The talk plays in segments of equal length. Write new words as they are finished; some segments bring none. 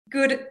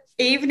Good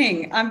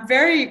evening. I'm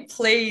very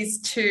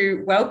pleased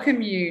to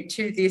welcome you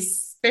to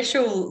this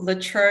special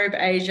Trobe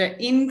Asia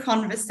in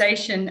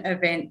Conversation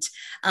event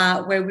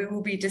where we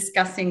will be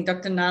discussing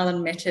Dr.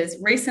 Nalin Mehta's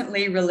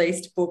recently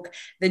released book,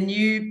 The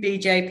New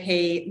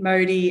BJP,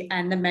 Modi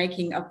and the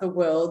Making of the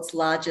World's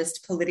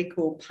Largest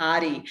Political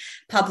Party,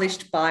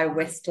 published by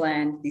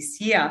Westland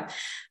this year.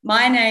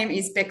 My name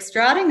is Bec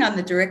Strating. I'm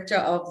the director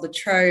of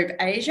Trobe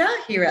Asia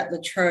here at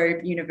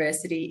Trobe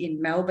University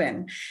in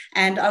Melbourne.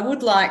 And I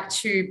would like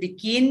to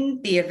begin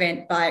the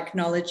event by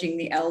acknowledging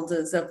the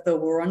elders of the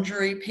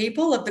Wurundjeri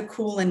people of the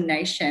Kulin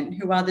Nation,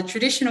 who are the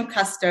traditional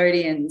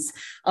custodians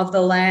of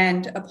the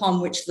land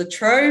upon which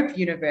Trobe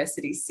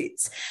University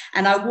sits.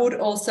 And I would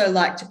also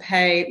like to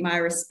pay my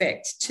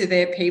respect to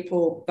their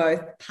people,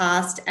 both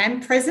past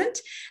and present,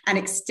 and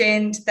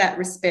extend that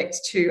respect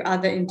to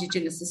other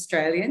Indigenous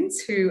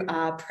Australians who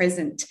are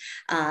present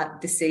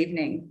this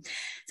evening.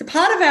 So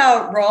part of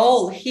our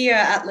role here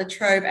at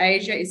Trobe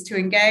Asia is to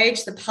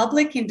engage the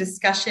public in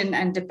discussion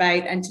and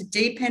debate and to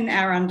deepen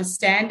our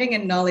understanding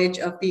and knowledge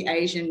of the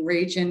Asian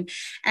region.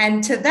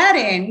 And to that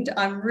end,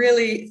 I'm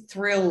really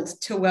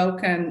thrilled to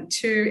welcome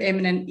two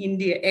eminent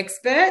India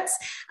experts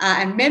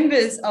and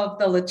members of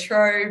the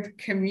Trobe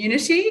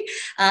community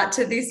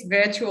to this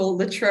virtual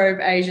Trobe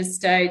Asia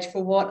stage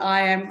for what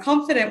I am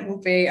confident will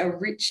be a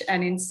rich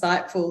and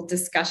insightful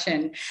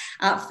discussion.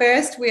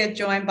 First, we are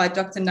joined by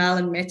Dr.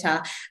 Nalin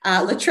Mehta,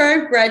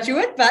 Trobe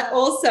graduate, but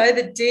also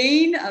the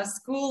Dean of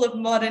School of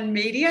Modern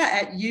Media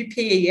at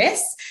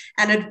UPES,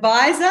 an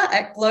advisor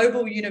at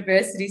Global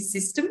University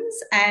Systems,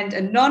 and a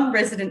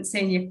non-resident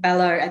senior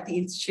fellow at the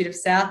Institute of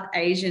South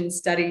Asian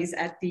Studies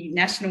at the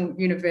National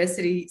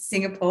University,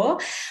 Singapore.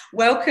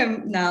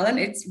 Welcome, Nalin.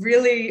 It's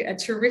really a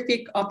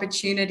terrific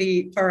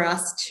opportunity for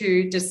us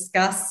to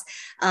discuss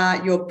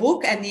your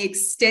book and the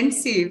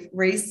extensive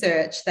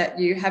research that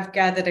you have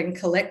gathered and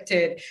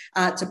collected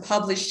to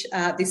publish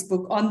this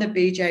book on the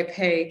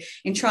BJP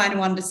in trying to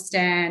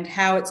understand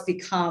how it's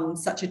become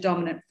such a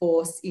dominant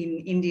force in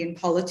Indian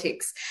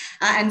politics.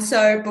 And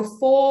so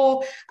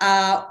before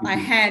I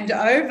hand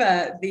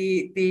over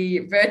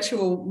the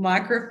virtual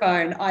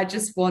microphone, I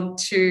just want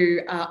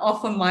to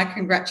offer my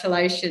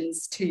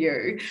congratulations to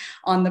you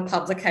on the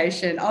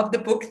publication of the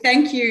book.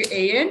 Thank you,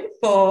 Ian,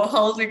 for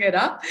holding it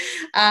up.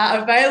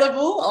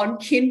 Available on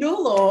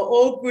Kindle or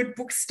all good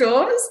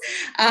bookstores.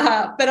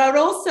 But I'd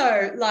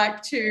also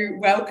like to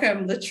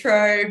welcome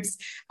Trobe's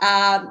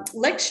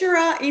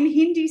lecturer in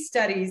Hindi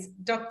studies,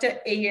 Dr.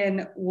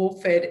 Ian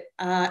Woolford,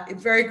 a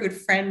very good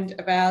friend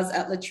of ours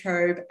at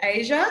Trobe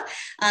Asia,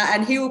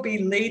 and he will be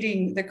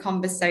leading the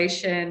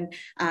conversation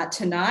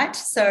tonight.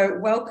 So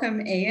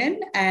welcome, Ian,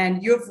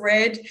 and you've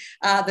read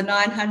the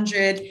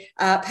 900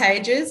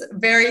 pages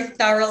very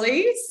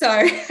thoroughly. So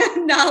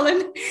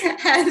Nalin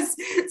has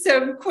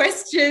some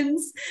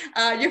questions.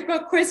 You've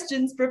got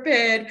questions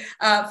prepared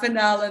for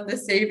Nalin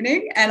this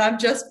evening, and I'm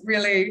just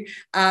really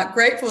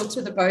grateful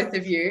to the both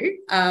of you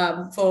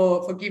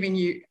for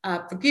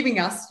giving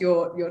us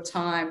your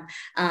time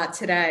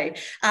today.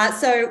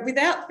 So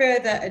without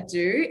further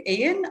ado,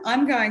 Ian,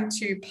 I'm going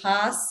to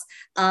pass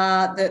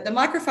the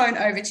microphone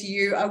over to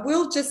you. I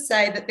will just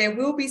say that there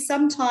will be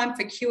some time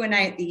for Q&A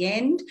at the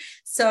end.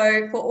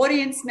 So for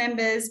audience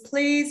members,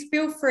 please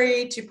feel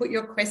free to put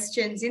your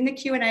questions in the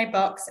Q&A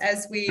box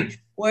as we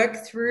work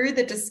through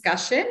the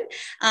discussion,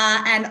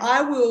 and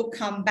I will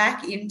come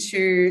back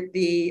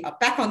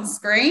back on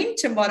screen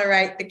to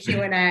moderate the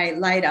Q&A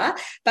later.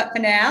 But for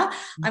now,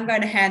 I'm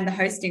going to hand the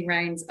hosting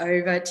reins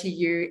over to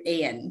you,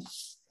 Ian.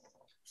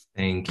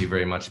 Thank you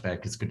very much,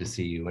 Bec. It's good to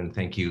see you. And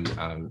thank you,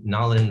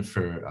 Nalin,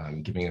 for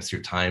giving us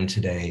your time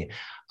today.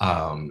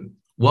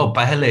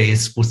 पहले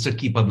इस पुस्तक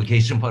की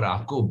publication पर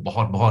आपको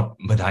बहुत-बहुत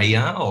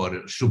बधाइयाँ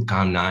और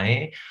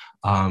शुभकामनाएं।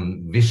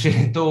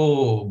 विषय तो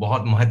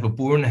बहुत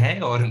महत्वपूर्ण है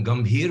और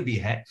गंभीर भी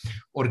है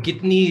और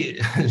कितनी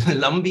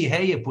लंबी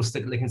है ये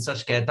पुस्तक, लेकिन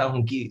सच कहता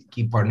हूँ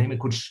कि पढ़ने में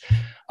कुछ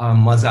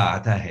मजा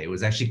आता है. It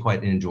was actually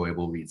quite an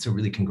enjoyable read. So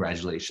really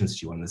congratulations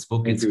to you on this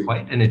book. It's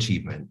quite an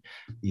achievement.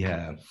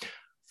 Yeah.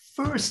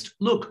 First,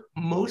 look,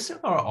 most of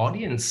our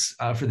audience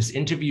for this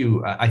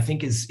interview, I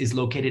think, is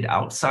located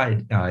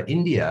outside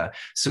India.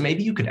 So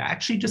maybe you could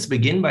actually just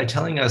begin by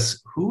telling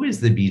us who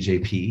is the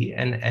BJP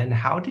and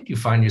how did you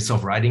find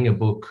yourself writing a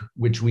book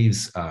which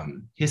weaves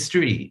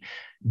history,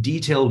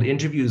 detailed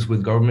interviews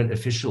with government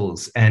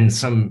officials, and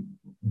some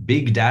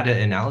big data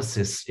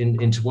analysis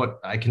into what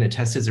I can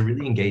attest is a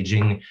really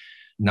engaging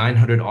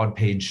 900-odd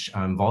page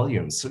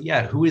volume. So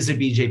yeah, who is the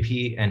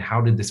BJP and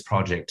how did this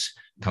project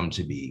come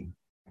to be?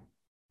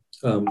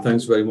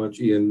 Thanks very much,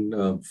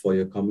 Ian, for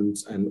your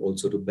comments, and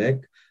also to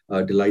Bec.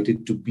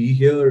 Delighted to be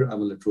here.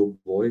 I'm a La Trobe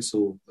boy,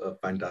 so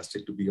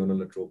fantastic to be on a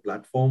La Trobe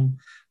platform.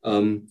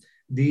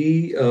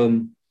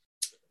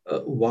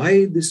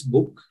 Why this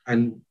book,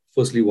 and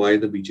firstly, why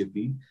the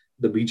BJP?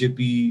 The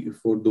BJP,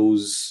 for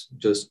those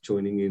just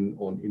joining in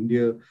on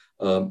India,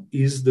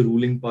 is the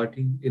ruling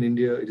party in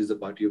India. It is the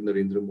party of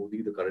Narendra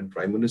Modi, the current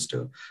Prime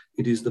Minister.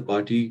 It is the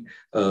party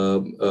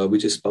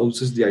which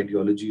espouses the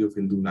ideology of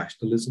Hindu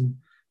nationalism.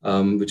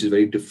 which is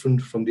very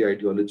different from the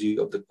ideology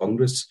of the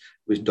Congress,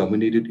 which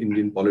dominated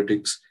Indian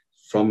politics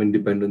from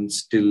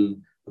independence till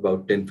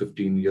about 10,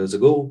 15 years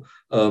ago.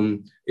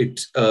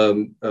 It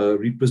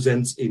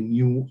represents a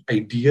new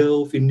idea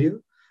of India.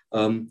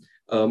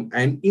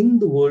 And in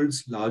the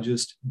world's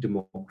largest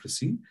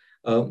democracy,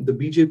 the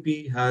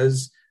BJP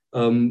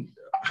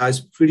has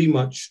pretty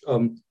much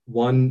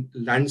won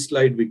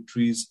landslide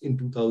victories in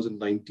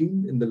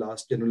 2019 in the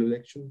last general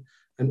election,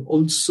 and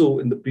also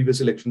in the previous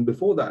election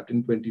before that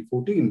in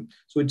 2014.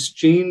 So it's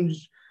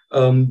changed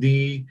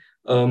the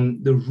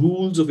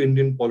rules of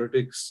Indian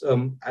politics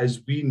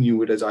as we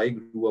knew it, as I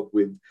grew up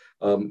with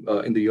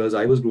in the years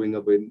I was growing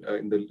up in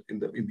the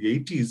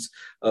 80s,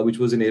 which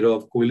was an era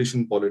of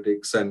coalition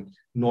politics and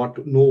no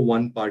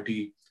one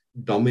party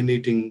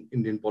dominating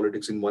Indian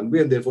politics in one way,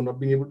 and therefore not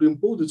being able to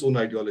impose its own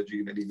ideology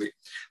in any way.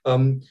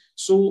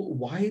 So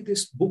why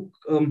this book?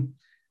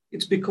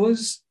 It's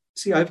because,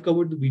 see, I've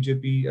covered the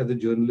BJP as a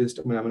journalist.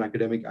 I mean, I'm an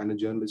academic and a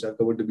journalist. I've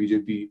covered the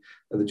BJP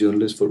as a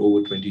journalist for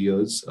over 20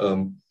 years.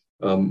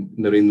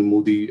 Narendra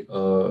Modi,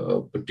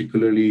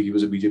 particularly, he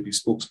was a BJP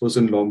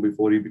spokesperson long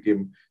before he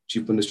became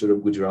Chief Minister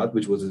of Gujarat,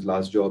 which was his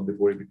last job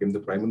before he became the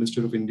Prime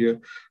Minister of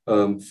India.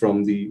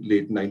 From the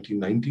late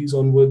 1990s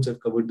onwards, I've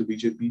covered the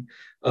BJP.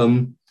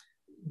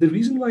 The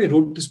reason why I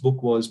wrote this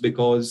book was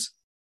because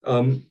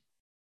no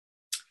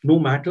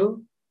matter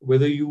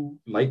whether you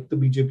like the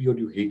BJP or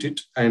you hate it,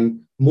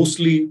 and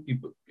mostly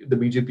people, the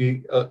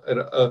BJP,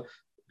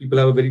 people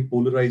have a very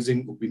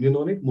polarizing opinion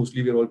on it.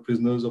 Mostly we are all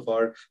prisoners of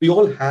we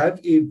all have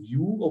a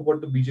view of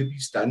what the BJP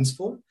stands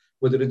for,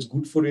 whether it's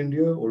good for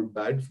India or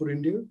bad for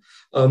India.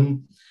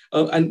 And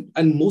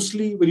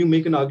mostly when you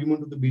make an argument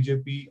with the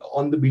BJP,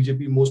 on the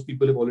BJP, most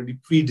people have already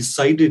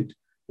pre-decided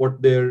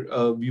what their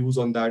views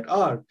on that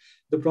are.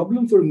 The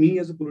problem for me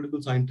as a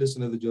political scientist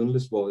and as a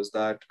journalist was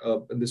that,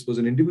 and this was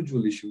an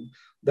individual issue,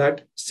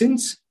 that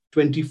since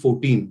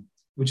 2014,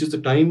 which is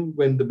the time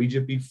when the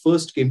BJP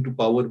first came to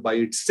power by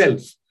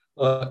itself,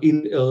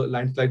 in a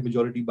landslide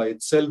majority by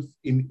itself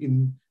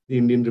in the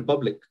Indian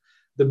Republic,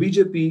 the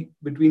BJP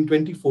between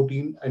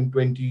 2014 and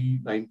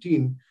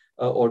 2019,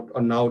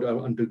 or now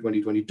until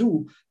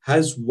 2022,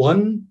 has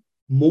won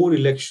more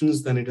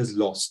elections than it has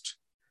lost,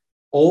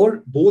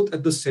 or both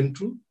at the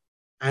central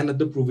and at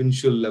the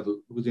provincial level,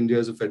 because India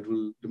is a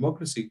federal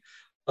democracy.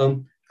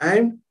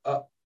 And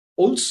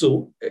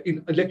also,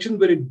 in elections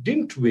where it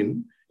didn't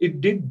win,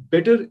 it did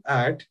better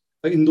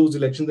in those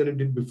elections than it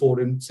did before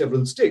in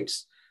several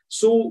states.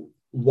 So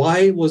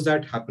why was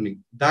that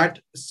happening? That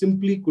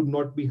simply could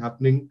not be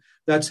happening.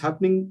 That's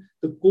happening.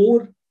 The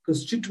core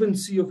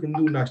constituency of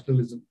Hindu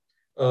nationalism,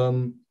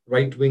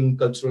 right-wing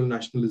cultural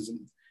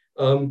nationalism,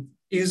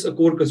 is a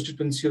core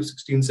constituency of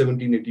 16,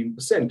 17,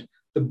 18%.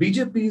 The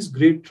BJP's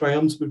great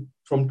triumphs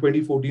from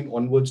 2014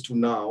 onwards to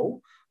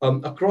now,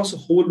 across a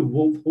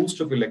whole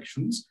host of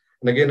elections,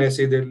 and again, I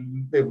say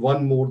they've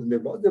won more than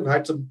they've lost. They've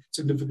had some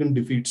significant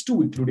defeats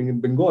too, including in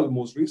Bengal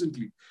most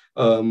recently,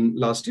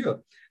 last year.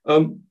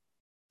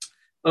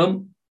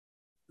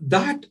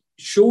 That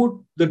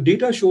showed, the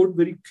data showed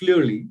very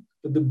clearly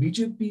that the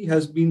BJP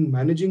has been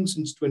managing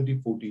since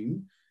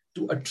 2014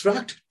 to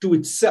attract to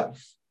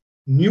itself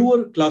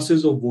newer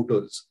classes of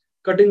voters,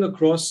 cutting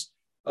across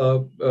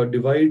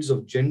divides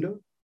of gender,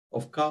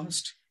 of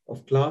caste,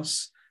 of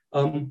class.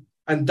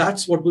 And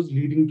that's what was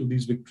leading to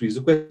these victories.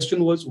 The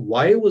question was,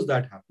 why was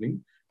that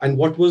happening? And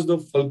what was the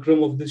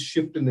fulcrum of this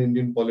shift in the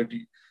Indian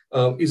polity?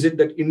 Is it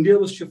that India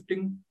was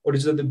shifting, or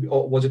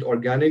was it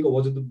organic, or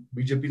was it the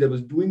BJP that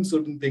was doing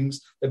certain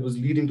things that was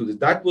leading to this?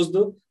 That was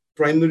the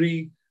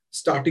primary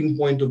starting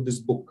point of this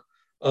book.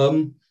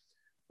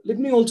 Let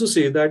me also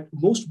say that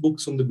most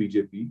books on the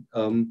BJP,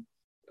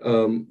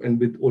 and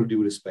with all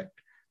due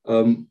respect,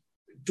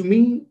 to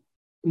me,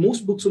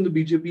 most books on the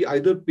BJP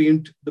either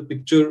paint the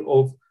picture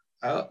of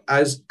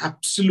as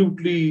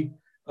absolutely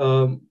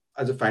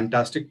as a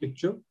fantastic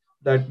picture,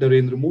 that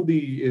Narendra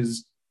Modi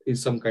is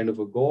some kind of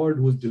a god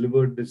who's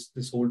delivered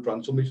this whole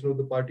transformation of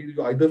the party.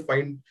 You either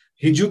find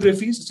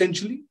hagiographies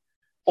essentially,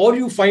 or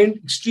you find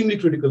extremely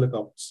critical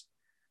accounts,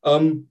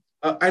 and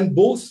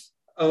both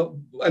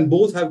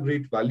have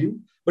great value.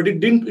 But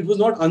it was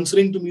not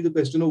answering to me the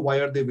question of why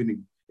are they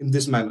winning in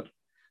this manner,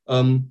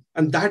 and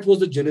that was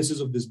the genesis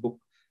of this book.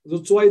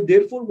 So I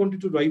therefore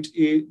wanted to write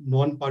a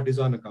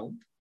non-partisan account.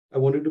 I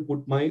wanted to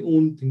put my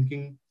own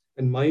thinking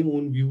and my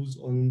own views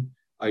on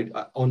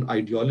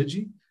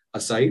ideology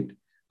aside,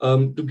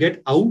 to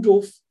get out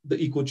of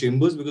the echo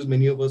chambers, because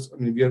many of us,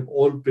 we are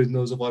all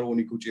prisoners of our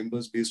own echo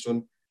chambers based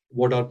on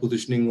what our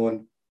positioning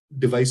on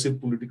divisive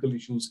political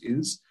issues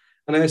is.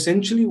 And I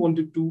essentially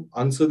wanted to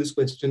answer this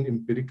question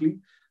empirically,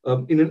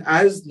 in an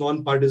as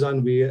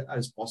non-partisan way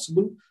as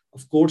possible.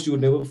 Of course, you're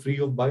never free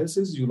of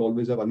biases. You'll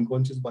always have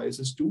unconscious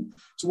biases too.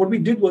 So what we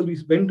did was we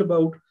went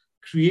about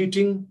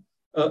creating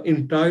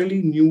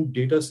entirely new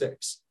data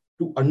sets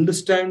to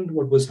understand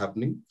what was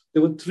happening.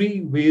 There were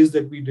three ways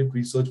that we did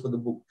research for the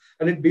book.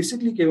 And it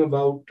basically came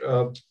about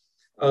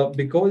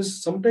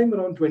because sometime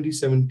around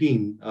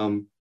 2017,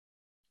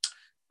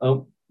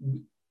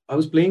 I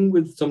was playing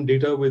with some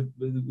data with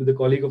a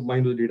colleague of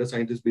mine who's a data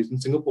scientist based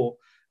in Singapore.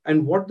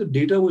 And what the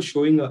data was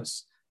showing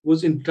us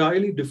was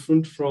entirely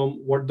different from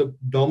what the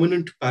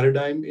dominant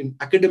paradigm in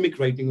academic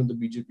writing on the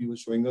BJP was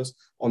showing us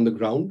on the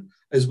ground,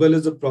 as well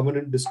as the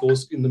prominent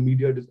discourse in the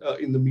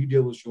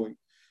media was showing.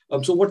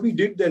 So what we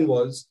did then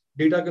was,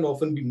 data can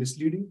often be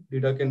misleading.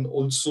 Data can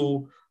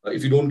also,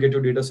 if you don't get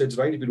your data sets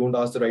right, if you don't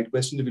ask the right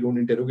questions, if you don't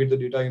interrogate the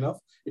data enough,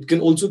 it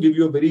can also give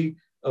you a very,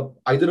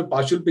 either a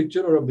partial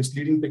picture or a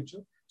misleading picture.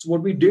 So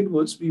what we did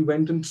was we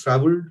went and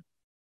traveled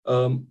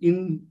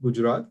in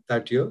Gujarat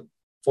that year,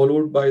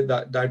 followed by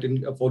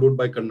followed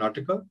by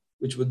Karnataka,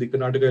 which was the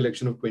Karnataka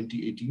election of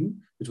 2018,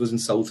 which was in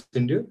South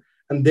India,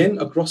 and then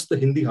across the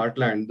Hindi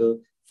heartland,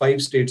 the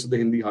 5 states of the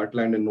Hindi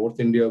heartland in North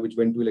India, which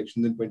went to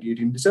elections in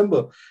 2018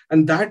 December.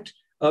 And that,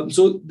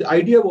 so the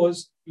idea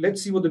was,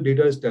 let's see what the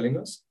data is telling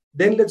us.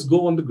 Then let's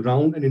go on the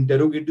ground and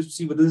interrogate to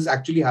see whether this is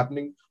actually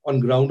happening on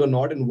ground or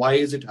not, and why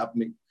is it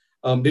happening?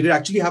 Did it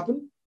actually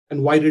happen?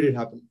 And why did it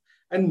happen?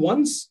 And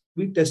once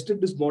we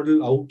tested this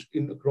model out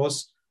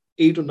across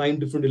 8 or 9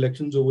 different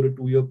elections over a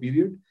 2-year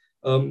period,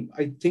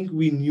 I think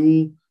we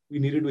knew we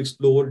needed to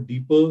explore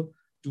deeper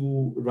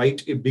to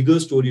write a bigger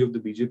story of the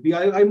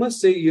BJP. I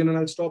must say, Ian, and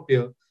I'll stop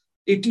here,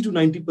 80 to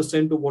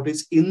 90% of what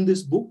is in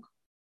this book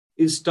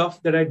is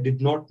stuff that I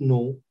did not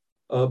know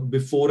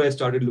before I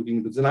started looking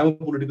into this. And I'm a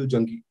political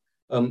junkie.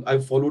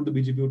 I've followed the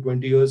BJP for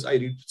 20 years. I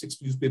read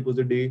 6 newspapers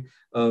a day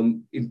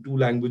in 2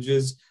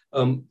 languages.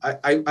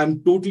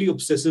 I'm totally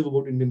obsessive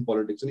about Indian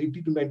politics. And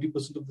 80 to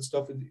 90% of the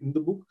stuff in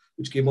the book,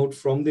 which came out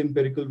from the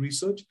empirical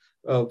research,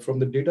 from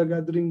the data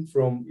gathering,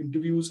 from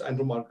interviews, and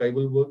from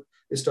archival work,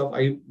 is stuff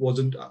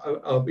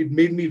it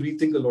made me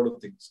rethink a lot of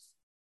things.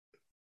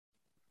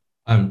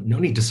 No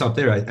need to stop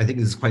there. I think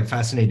this is quite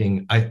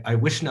fascinating. I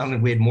wish,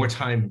 Nalin, we had more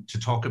time to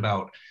talk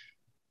about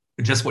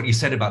just what you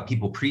said about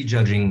people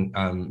prejudging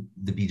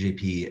the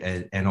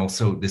BJP and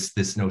also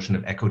this notion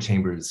of echo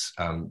chambers.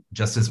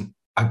 Just as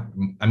I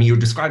mean, you're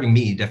describing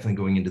me definitely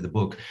going into the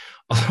book,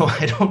 although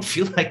I don't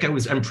feel like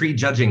I'm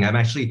prejudging. I'm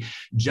actually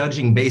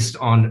judging based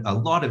on a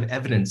lot of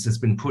evidence that's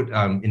been put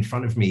in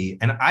front of me.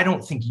 And I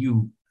don't think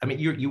you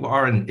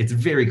are, it's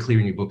very clear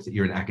in your book that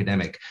you're an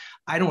academic.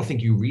 I don't think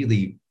do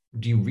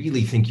you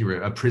really think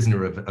you're a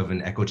prisoner of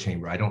an echo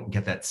chamber? I don't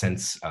get that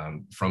sense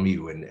from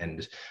you.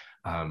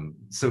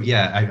 So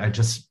yeah, I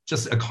just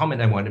a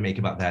comment I wanted to make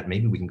about that.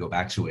 Maybe we can go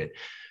back to it.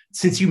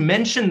 Since you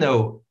mentioned,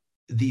 though,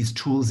 these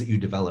tools that you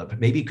develop,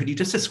 maybe could you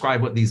just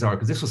describe what these are?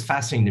 Because this was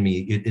fascinating to me.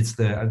 It's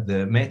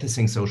the Mehta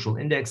Singh Social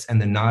Index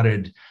and the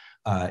Narad.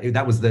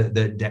 That was the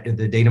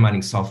data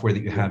mining software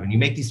that you have, and you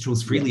make these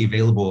tools freely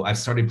available. I've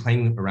started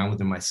playing around with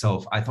them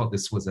myself. I thought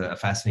this was a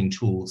fascinating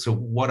tool. So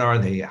what are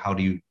they? How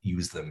do you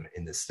use them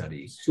in this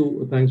study?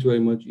 So thanks very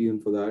much, Ian,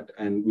 for that.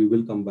 And we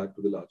will come back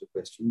to the larger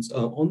questions.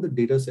 On the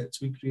data sets,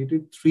 we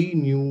created 3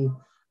 new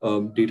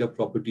data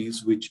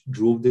properties which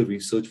drove the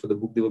research for the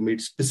book. They were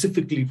made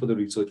specifically for the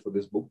research for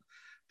this book.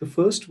 The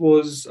first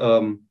was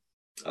the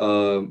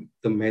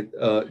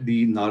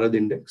Narad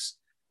Index,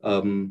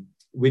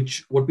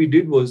 which what we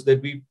did was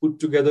that we put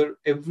together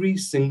every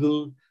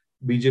single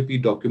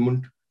BJP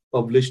document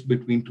published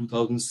between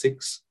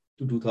 2006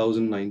 to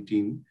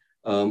 2019,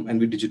 and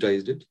we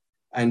digitized it.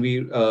 And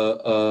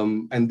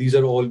and these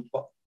are all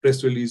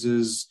press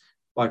releases,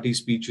 party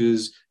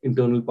speeches,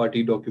 internal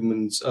party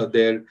documents.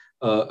 They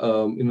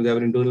have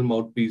an internal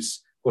mouthpiece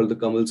called the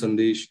Kamal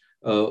Sandesh,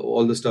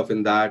 all the stuff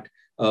in that,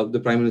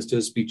 the Prime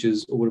Minister's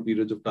speeches over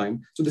periods of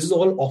time. So this is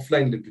all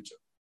offline literature,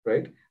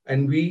 right?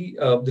 And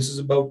there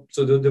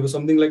was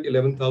something like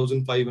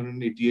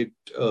 11,588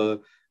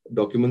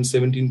 documents,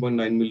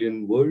 17.9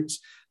 million words,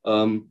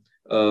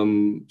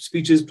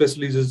 speeches, press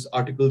releases,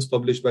 articles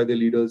published by their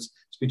leaders,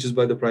 speeches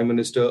by the Prime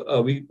Minister.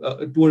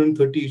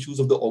 230 issues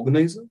of the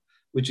Organizer,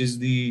 which is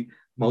the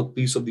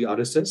mouthpiece of the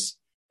RSS,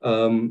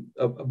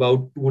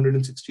 about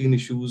 216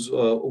 issues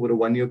over a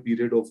 1-year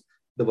period of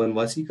the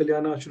Vanvasi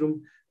Kalyana Ashram,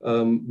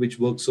 which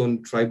works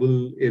on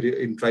tribal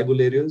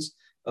areas.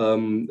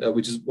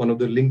 Which is one of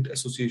the linked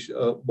association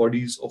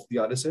bodies of the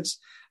RSS.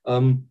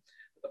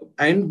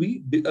 And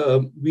we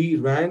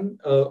ran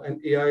an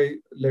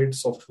AI-led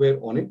software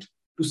on it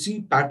to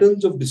see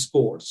patterns of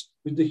discourse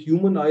which the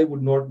human eye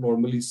would not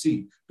normally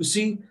see, to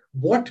see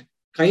what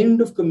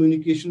kind of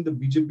communication the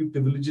BJP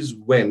privileges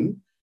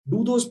when.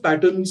 Do those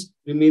patterns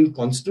remain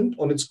constant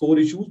on its core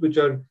issues, which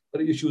are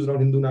issues around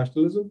Hindu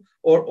nationalism,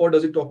 or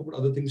does it talk about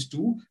other things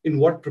too? In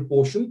what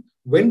proportion?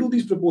 When do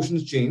these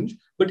proportions change?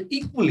 But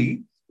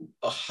equally,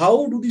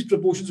 how do these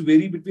proportions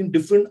vary between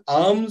different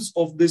arms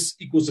of this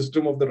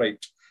ecosystem of the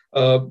right?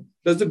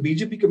 Does the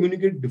BJP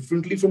communicate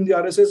differently from the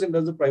RSS, and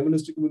does the Prime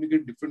Minister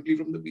communicate differently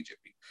from the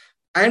BJP?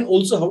 And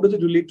also, how does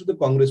it relate to the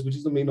Congress, which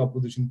is the main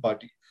opposition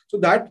party? So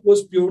that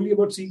was purely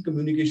about seeing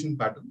communication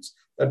patterns.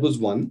 That was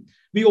one.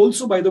 We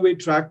also, by the way,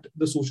 tracked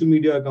the social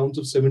media accounts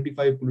of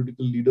 75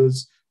 political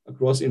leaders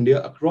across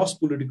India, across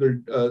political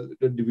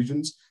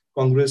divisions,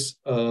 Congress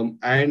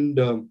and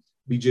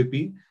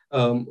BJP,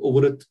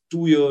 over a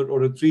 2-year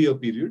or a 3-year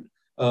period.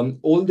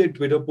 All their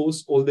Twitter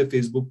posts, all their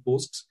Facebook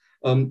posts,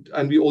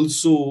 And we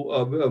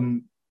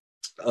also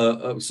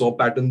saw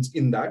patterns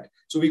in that.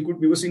 So we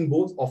were seeing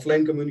both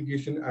offline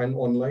communication and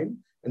online,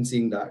 and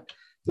seeing that.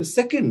 The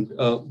second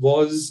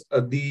was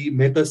the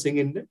Mehta Singh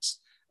Index,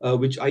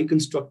 which I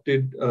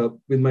constructed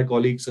with my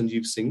colleague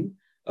Sanjeev Singh.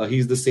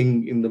 He's the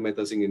Singh in the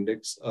Mehta Singh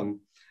Index.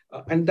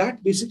 And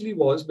that basically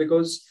was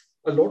because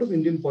a lot of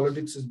Indian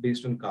politics is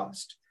based on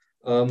caste.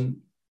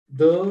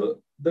 The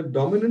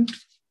dominant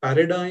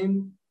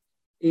paradigm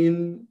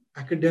in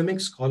academic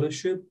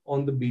scholarship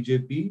on the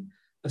BJP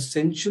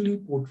essentially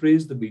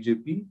portrays the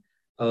BJP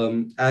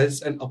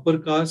as an upper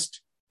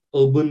caste,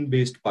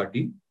 urban-based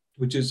party,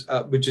 which is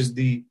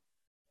the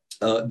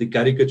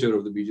caricature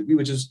of the BJP,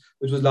 which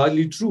was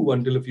largely true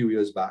until a few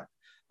years back.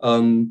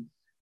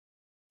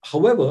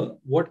 However,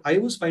 what I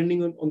was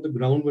finding on the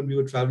ground when we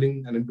were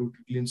traveling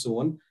anecdotally and so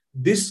on,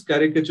 this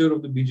caricature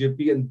of the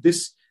BJP and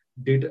this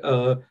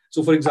data.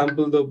 So, for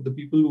example, the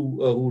people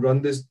who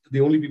run this,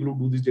 the only people who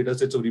do these data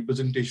sets of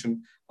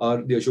representation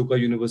are the Ashoka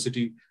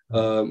University,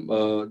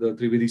 the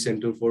Trivedi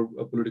Center for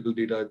Political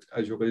Data at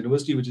Ashoka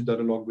University, which is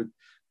done along with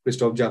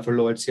Christoph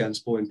Jafferlaw at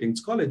Sciences and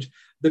King's College.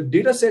 The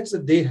data sets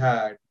that they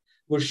had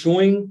were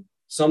showing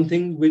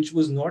something which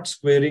was not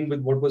squaring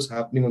with what was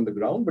happening on the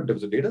ground, but there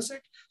was a data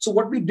set. So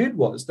what we did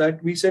was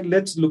that we said,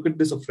 let's look at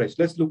this afresh.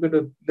 Let's do a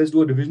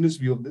revisionist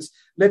view of this.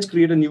 Let's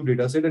create a new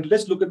data set, and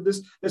let's look at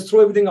this. Let's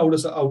throw everything out,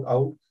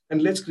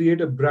 and let's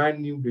create a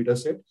brand new data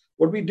set.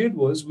 What we did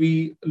was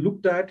we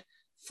looked at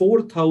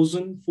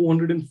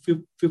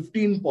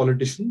 4,415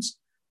 politicians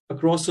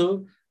across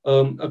 3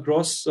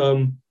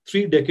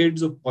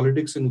 decades of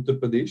politics in Uttar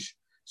Pradesh.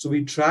 So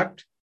we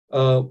tracked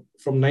from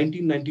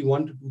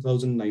 1991 to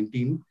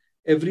 2019,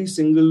 every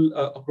single,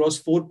 across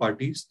 4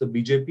 parties, the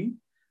BJP,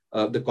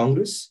 the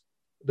Congress,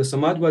 the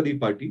Samajwadi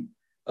Party,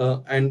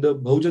 and the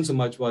Bahujan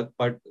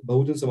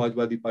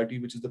Samajwadi Party,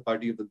 which is the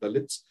party of the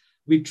Dalits.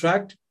 We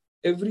tracked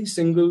every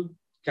single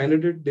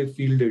candidate they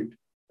fielded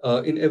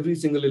in every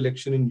single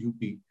election in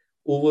UP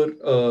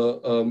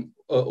from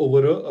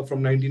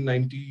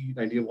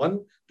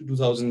 1991 to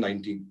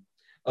 2019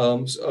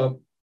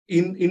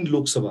 in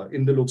Lok Sabha,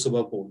 in the Lok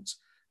Sabha polls.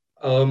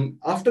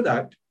 After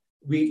that,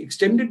 we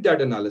extended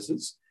that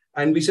analysis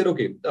and we said,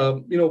 okay,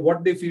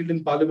 what they field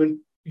in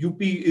Parliament,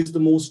 UP is the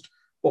most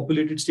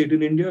populated state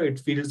in India. It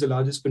fields the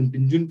largest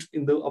contingent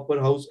in the upper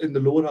house, in the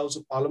lower house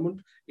of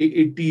Parliament,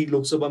 80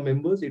 Lok Sabha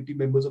members, 80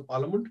 members of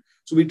Parliament.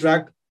 So we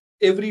tracked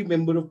every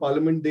member of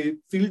Parliament they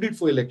fielded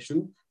for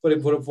election,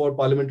 for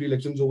parliamentary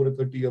elections over a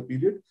 30-year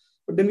period.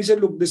 But then we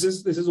said, look, this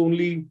is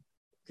only,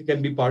 it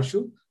can be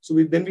partial. So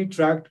we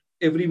tracked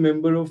every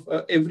member of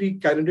every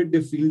candidate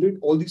they fielded,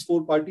 all these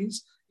 4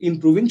 parties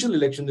in provincial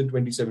elections in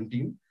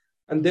 2017.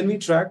 And then we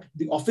tracked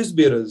the office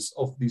bearers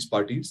of these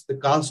parties, the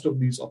caste of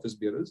these office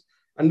bearers.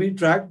 And we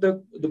tracked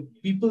the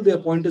people they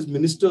appoint as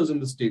ministers in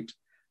the state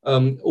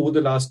over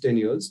the last 10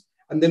 years.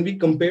 And then we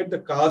compared the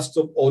castes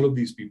of all of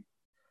these people.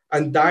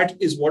 And that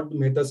is what the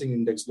Mehta Singh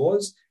Index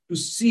was, to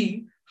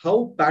see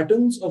how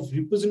patterns of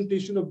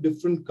representation of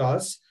different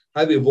castes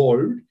have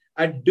evolved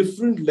at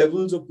different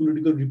levels of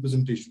political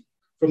representation.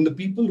 From the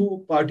people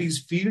who parties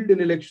field in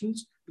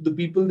elections to the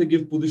people they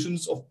give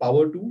positions of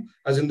power to,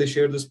 as in they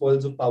share the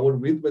spoils of power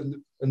with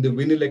when they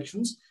win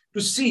elections,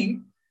 to see,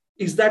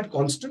 is that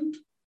constant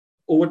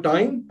over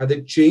time? Have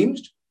they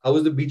changed? How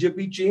has the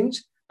BJP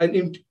changed?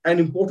 And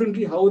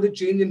importantly, how are they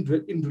changed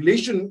in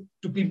relation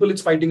to people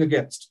it's fighting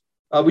against,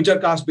 which are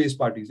caste-based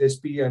parties.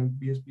 SP and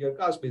BSP are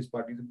caste-based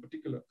parties in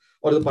particular,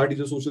 or the parties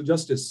of social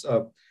justice.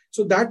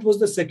 So that was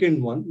the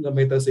second one, the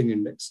Mehta Singh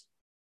Index.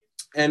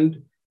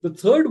 And the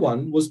third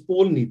one was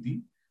Poll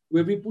Niti,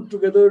 where we put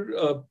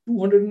together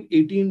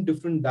 218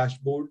 different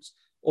dashboards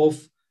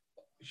of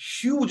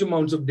huge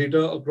amounts of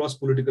data across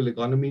political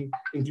economy,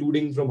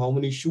 including from how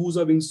many shoes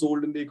are being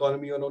sold in the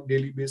economy on a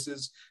daily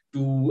basis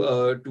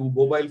to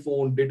mobile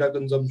phone, data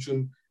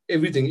consumption,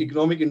 everything,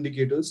 economic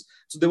indicators.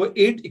 So there were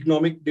 8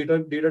 economic data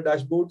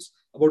dashboards,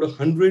 about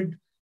 100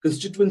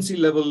 constituency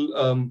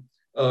level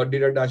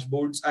data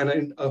dashboards,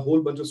 and a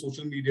whole bunch of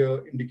social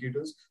media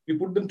indicators. We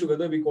put them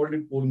together, we called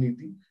it Poll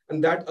Niti.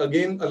 And that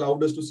again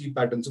allowed us to see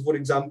patterns. So for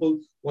example,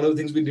 one of the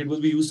things we did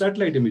was we used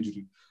satellite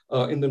imagery.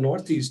 In the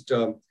Northeast,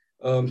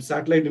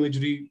 satellite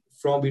imagery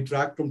we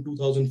tracked from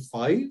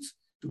 2005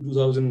 to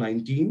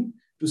 2019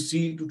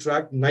 to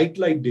track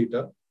nightlight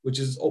data, which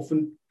is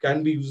often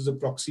can be used as a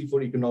proxy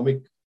for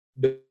economic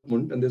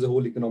development. And there's a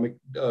whole economic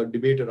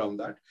debate around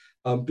that.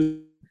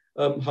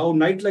 How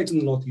nightlights in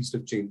the Northeast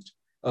have changed.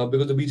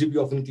 Because the BJP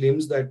often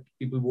claims that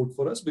people vote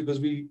for us because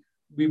we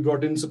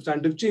brought in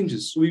substantive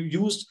changes. So we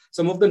used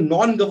some of the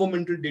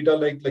non-governmental data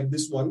like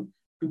this one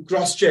to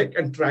cross-check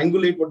and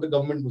triangulate what the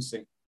government was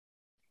saying.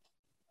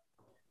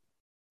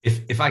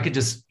 If I could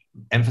just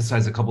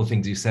emphasize a couple of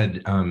things you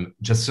said,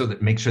 just so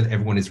that make sure that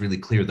everyone is really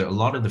clear that a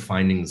lot of the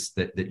findings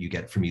that you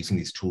get from using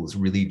these tools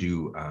really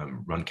do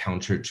run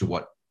counter to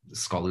what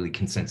scholarly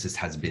consensus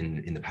has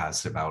been in the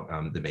past about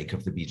the makeup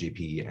of the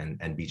BJP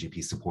and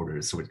BJP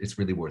supporters. So it's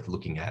really worth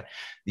looking at.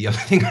 The other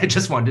thing I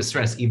just wanted to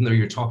stress, even though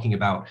you're talking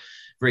about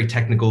very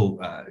technical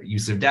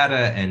use of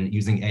data and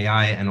using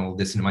AI and all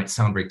this, and it might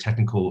sound very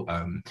technical,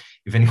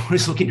 if anyone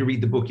is looking to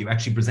read the book, you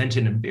actually present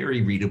it in a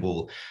very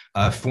readable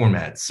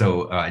format.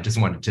 So I just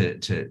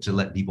wanted to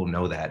let people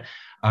know that.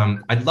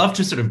 I'd love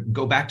to sort of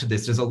go back to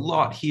this. There's a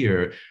lot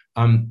here,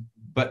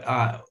 but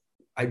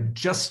I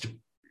just,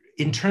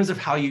 in terms of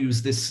how you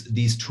use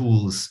these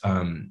tools,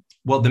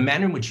 well, the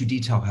manner in which you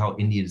detail how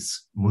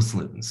India's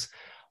Muslims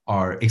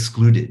are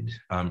excluded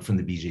from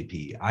the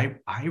BJP,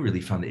 I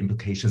really found the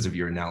implications of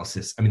your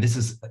analysis. I mean, this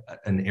is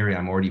an area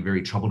I'm already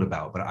very troubled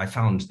about, but I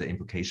found the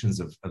implications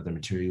of the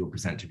material you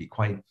present to be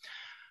quite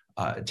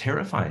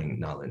terrifying,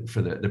 Nalin,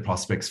 for the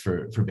prospects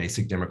for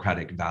basic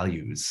democratic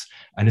values.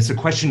 And it's a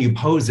question you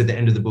pose at the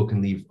end of the book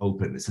and leave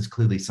open. This is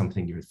clearly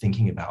something you're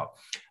thinking about.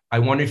 I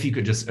wonder if you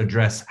could just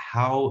address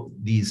how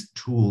these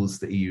tools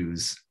that you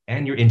use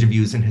and your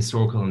interviews and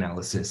historical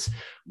analysis,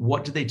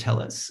 what do they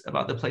tell us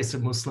about the place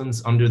of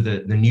Muslims under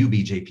the new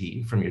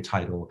BJP from your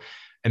title?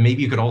 And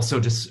maybe you could also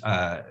just,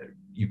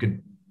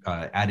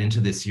 add into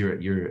this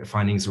your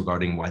findings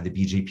regarding why the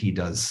BJP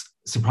does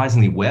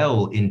surprisingly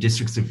well in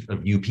districts of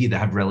UP that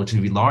have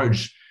relatively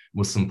large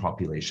Muslim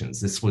populations.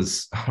 This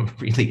was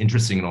really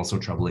interesting and also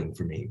troubling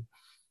for me.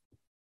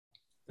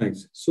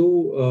 Thanks.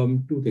 So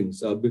two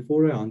things.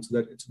 Before I answer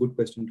that, it's a good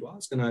question to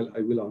ask, and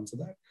I will answer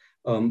that.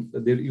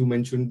 There you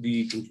mentioned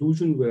the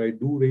conclusion where I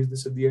do raise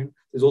this at the end.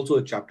 There's also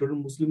a chapter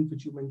on Muslims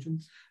which you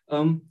mentioned.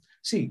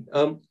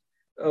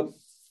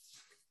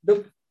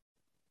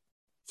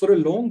 For a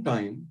long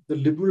time, the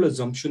liberal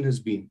assumption has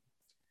been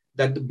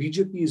that the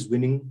BJP is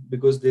winning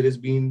because of the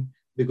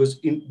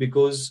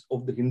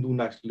Hindu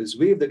nationalist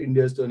wave that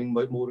India is turning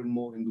more and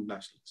more Hindu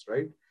nationalist,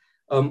 right?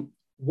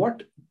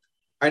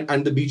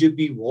 And the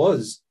BJP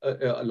was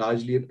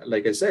largely,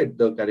 like I said,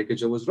 the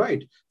caricature was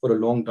right. For a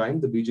long time,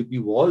 the BJP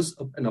was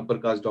an upper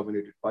caste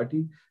dominated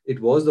party.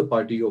 It was the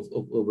party of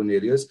urban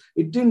areas.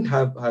 It didn't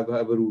have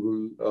a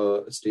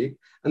rural stake.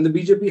 And the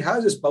BJP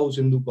has espoused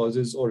Hindu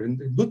causes or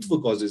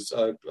Hindutva causes,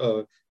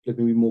 let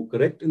me be more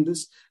correct in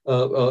this,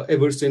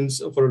 ever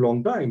since for a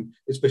long time,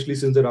 especially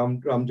since the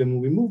Ram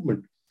Janmabhoomi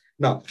movement.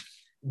 Now,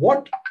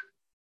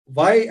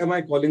 why am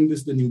I calling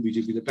this the new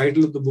BJP? The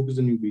title of the book is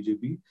The New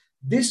BJP.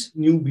 This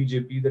new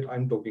BJP that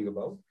I'm talking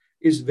about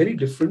is very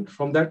different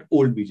from that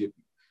old BJP.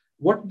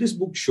 What this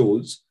book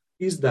shows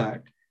is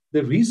that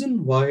the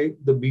reason why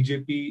the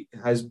BJP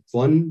has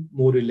won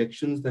more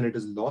elections than it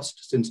has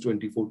lost since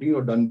 2014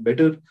 or done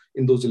better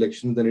in those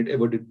elections than it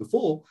ever did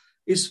before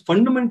is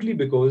fundamentally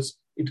because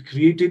it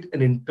created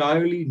an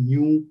entirely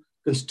new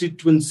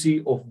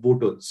constituency of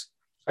voters.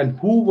 And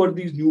who were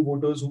these new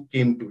voters who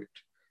came to it?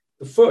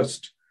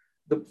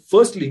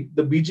 Firstly,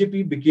 the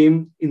BJP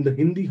became, in the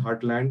Hindi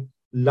heartland,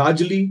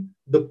 largely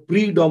the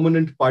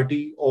predominant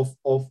party of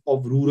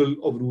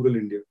rural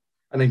India.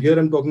 And here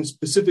I'm talking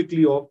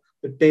specifically of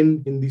the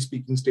 10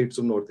 Hindi-speaking states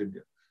of North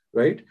India,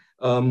 right?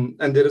 And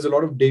there is a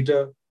lot of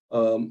data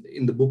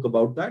in the book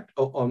about that,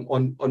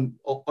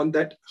 on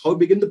that, how it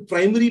became the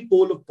primary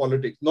pole of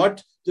politics,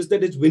 not just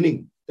that it's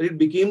winning, that it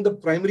became the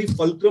primary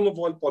fulcrum of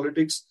all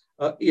politics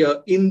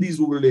in these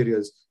rural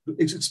areas.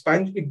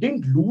 It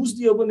didn't lose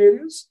the urban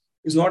areas.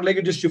 It's not like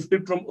it just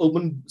shifted from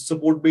urban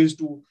support base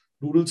to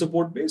rural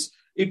support base.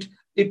 It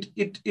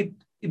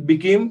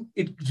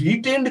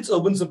retained its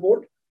urban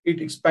support. It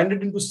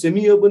expanded into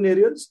semi-urban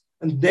areas,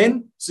 and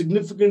then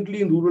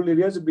significantly in rural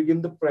areas, it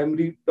became the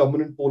primary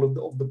dominant pole of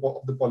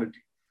the polity.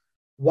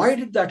 Why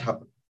did that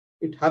happen?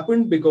 It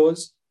happened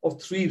because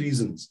of three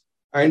reasons.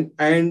 And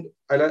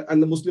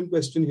the Muslim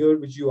question here,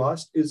 which you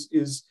asked, is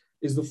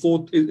the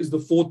fourth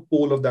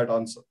pole of that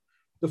answer.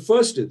 The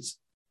first is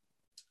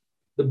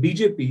the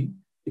BJP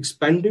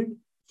expanded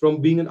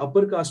from being an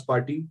upper caste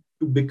party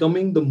to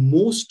becoming the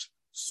most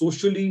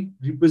socially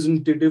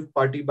representative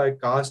party by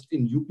caste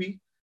in UP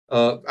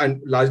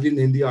and largely in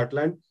the Hindi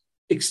heartland,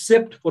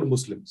 except for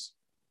Muslims,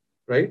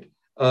 right?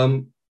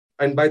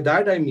 And by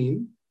that, I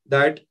mean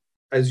that,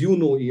 as you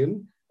know,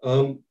 Ian,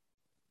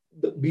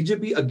 the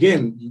BJP,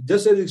 again,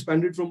 just as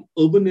expanded from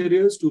urban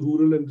areas to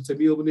rural and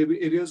semi-urban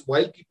areas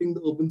while keeping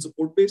the urban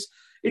support base,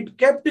 it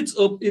kept its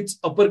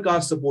upper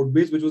caste support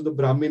base, which was the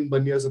Brahmin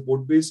Banya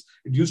support base.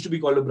 It used to be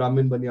called a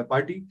Brahmin Banya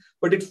party,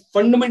 but it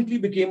fundamentally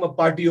became a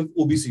party of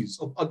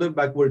OBCs, of other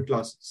backward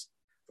classes,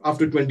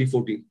 after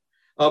 2014.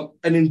 An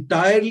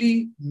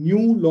entirely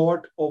new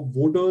lot of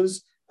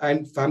voters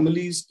and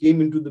families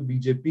came into the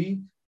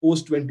BJP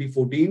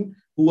post-2014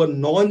 who are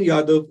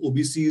non-Yadav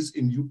OBCs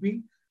in UP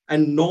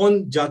and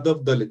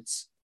non-Jadav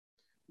Dalits.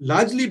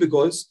 Largely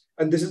because,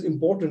 and this is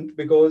important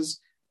because,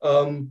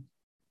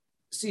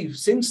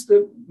 since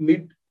the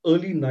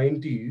mid-early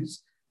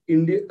 90s,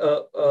 Indian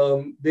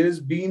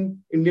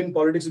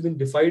politics has been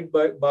defined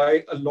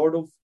by a lot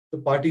of the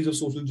parties of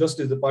social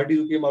justice, the parties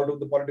who came out of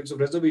the politics of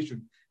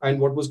reservation and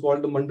what was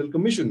called the Mandal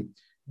Commission.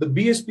 The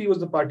BSP was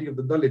the party of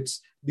the Dalits.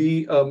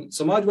 The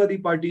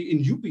Samajwadi Party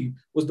in UP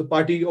was the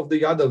party of the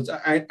Yadavs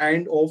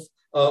and of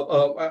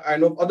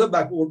and of other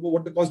backward,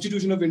 what the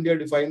Constitution of India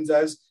defines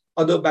as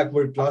other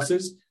backward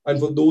classes. And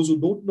for those who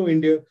don't know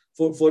India,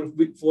 for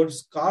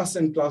castes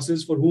and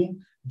classes for whom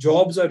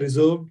jobs are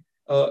reserved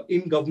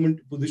in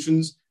government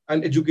positions,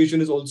 and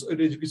education is also,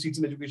 seats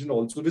in education are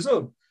also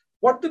reserved.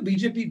 What the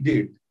BJP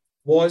did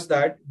was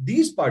that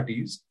these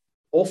parties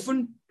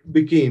often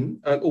became,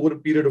 over a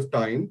period of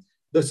time,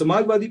 the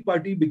Samajwadi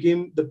Party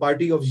became the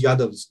party of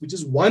Yadavs, which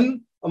is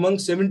one among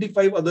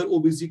 75 other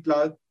OBC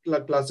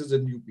classes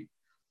in UP.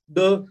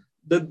 The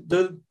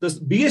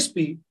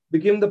BSP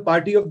became the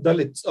party of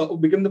Dalits,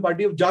 became the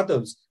party of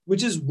Jatavs,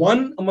 which is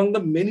one among the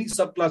many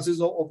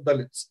subclasses of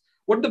Dalits.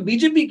 What the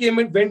BJP came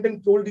and went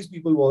and told these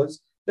people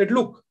was that,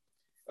 look,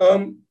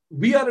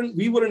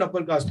 we were an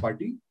upper caste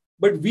party,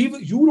 but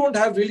you don't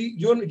have really,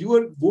 you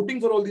are voting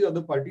for all the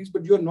other parties,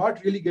 but you're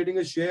not really getting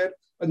a share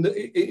in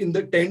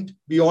the tent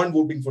beyond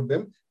voting for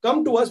them.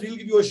 Come to us, we'll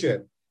give you a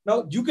share.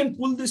 Now, you can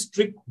pull this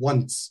trick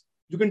once.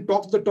 You can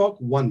talk the talk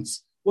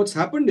once. What's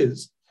happened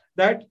is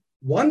that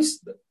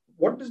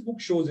what this book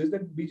shows is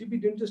that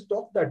BJP didn't just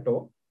talk that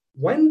talk.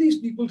 When these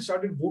people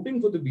started voting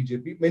for the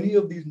BJP, many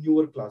of these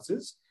newer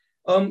classes,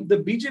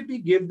 the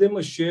BJP gave them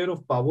a share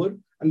of power,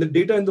 and the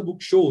data in the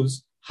book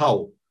shows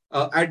how,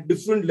 at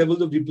different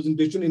levels of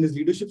representation in its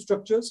leadership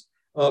structures,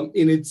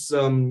 in its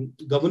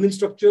governance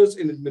structures,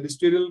 in its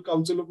ministerial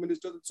council of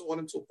ministers, and so on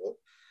and so forth.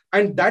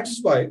 And that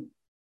is why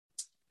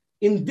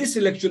in this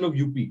election of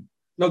UP,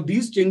 now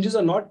these changes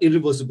are not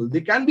irreversible.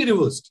 They can be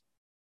reversed.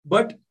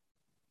 But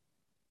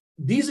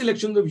these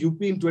elections of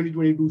UP in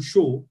 2022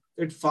 show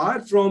that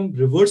far from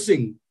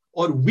reversing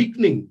or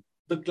weakening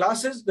the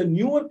classes, the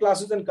newer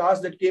classes and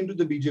castes that came to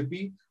the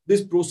BJP,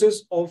 this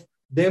process of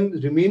them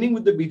remaining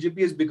with the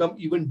BJP has become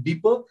even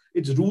deeper.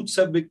 Its roots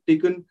have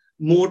taken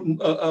more,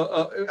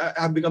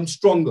 have become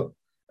stronger.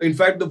 In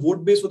fact, the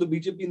vote base for the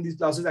BJP in these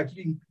classes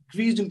actually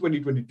increased in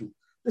 2022.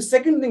 The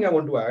second thing I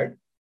want to add,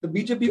 the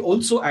BJP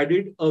also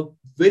added a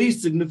very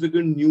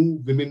significant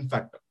new women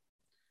factor.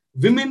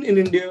 Women in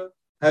India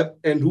have,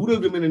 and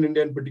rural women in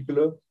India in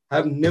particular,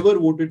 have never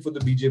voted for the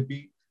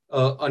BJP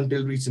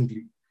until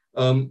recently,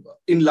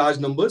 in large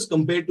numbers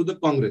compared to the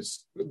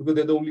Congress, because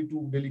they're the only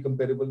two really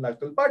comparable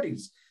national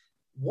parties.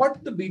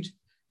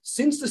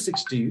 Since the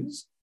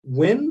 60s,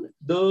 when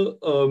the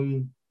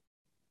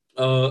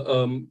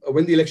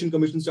Election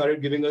Commission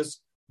started giving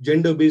us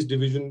gender-based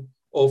division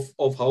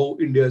of how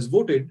India has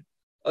voted,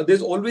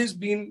 there's always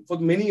been, for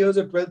many years,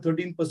 a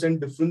 12-13%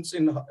 difference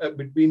in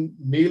between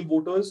male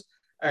voters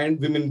and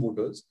women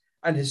voters.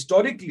 And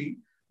historically,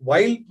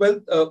 while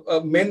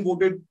men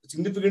voted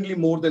significantly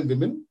more than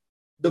women,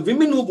 the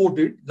women who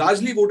voted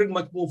largely voted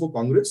much more for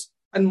Congress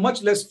and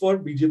much less for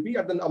BJP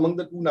among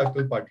the two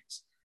national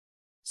parties.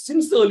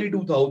 Since the early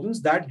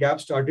 2000s, that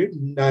gap started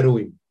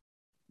narrowing.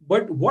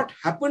 But what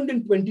happened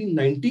in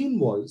 2019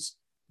 was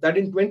that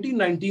in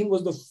 2019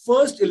 was the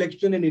first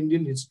election in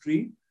Indian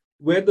history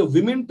where the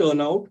women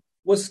turnout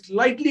was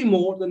slightly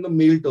more than the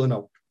male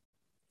turnout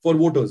for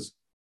voters.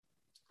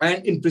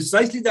 And in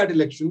precisely that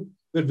election,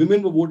 where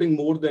women were voting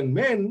more than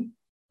men,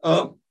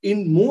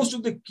 in most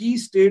of the key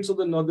states of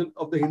the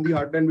Hindi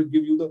heartland, which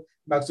give you the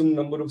maximum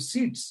number of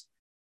seats,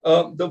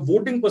 the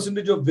voting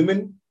percentage of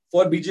women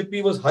for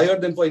BJP was higher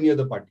than for any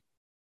other party.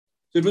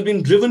 So it was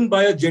being driven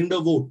by a gender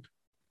vote.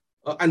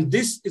 And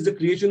this is the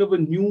creation of a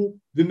new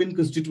women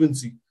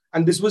constituency.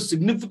 And this was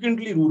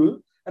significantly rural.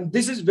 And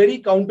this is very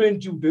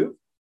counterintuitive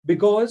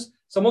because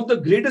some of the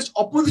greatest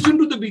opposition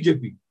to the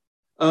BJP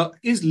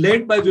is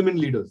led by women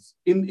leaders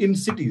in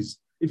cities.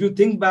 If you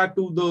think back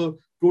to the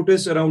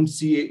protests around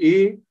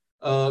CAA,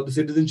 the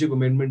Citizenship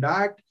Amendment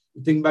Act,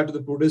 you think back to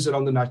the protests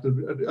around the National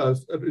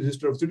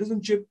Register of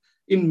Citizenship,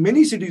 in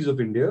many cities of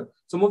India,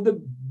 some of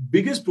the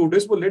biggest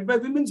protests were led by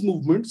women's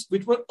movements,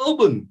 which were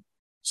urban.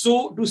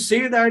 So to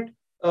say that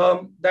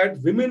that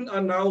women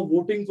are now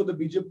voting for the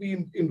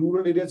BJP in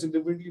rural areas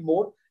significantly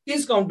more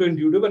is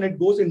counterintuitive, and it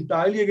goes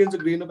entirely against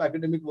the grain of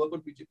academic work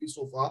of BJP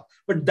so far.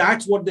 But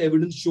that's what the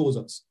evidence shows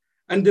us.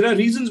 And there are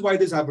reasons why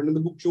this happened, and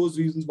the book shows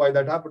reasons why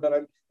that happened,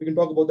 and we can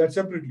talk about that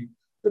separately.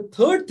 The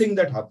third thing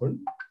that happened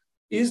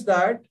is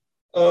that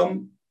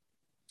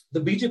the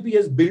BJP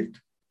has built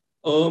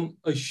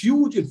a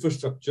huge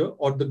infrastructure,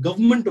 or the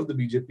government of the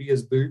BJP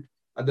has built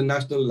at the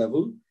national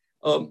level,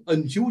 a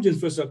huge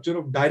infrastructure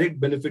of direct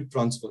benefit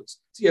transfers.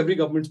 See, every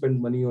government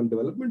spends money on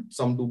development.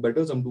 Some do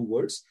better, some do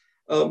worse.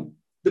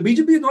 The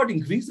BJP has not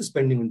increased the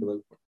spending on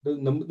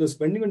development. The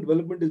spending on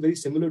development is very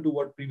similar to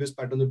what previous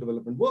patterns of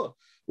development were.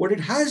 What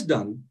it has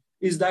done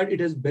is that it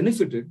has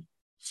benefited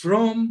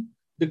from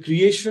the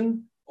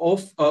creation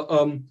of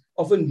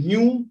a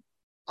new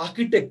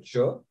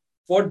architecture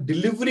for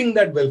delivering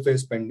that welfare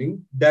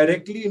spending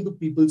directly into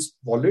people's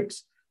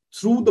wallets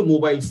through the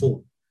mobile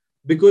phone.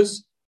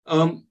 Because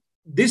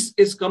this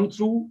has come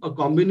through a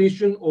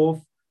combination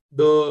of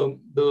the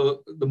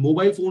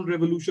mobile phone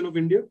revolution of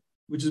India,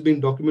 which has been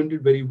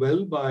documented very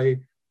well by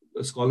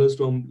scholars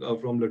from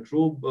La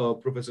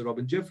Trobe, Professor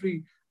Robin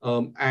Jeffrey,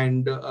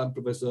 and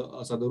Professor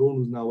Sadaron,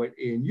 who's now at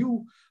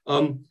ANU.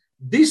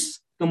 This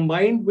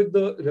combined with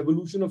the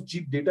revolution of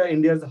cheap data,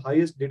 India has the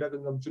highest data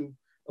consumption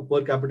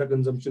per capita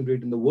consumption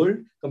rate in the world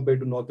compared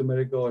to North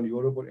America or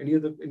Europe or any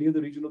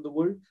other region of the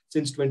world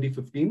since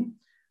 2015.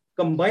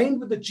 Combined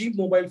with the cheap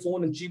mobile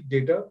phone and cheap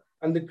data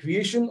and the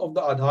creation of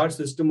the Aadhaar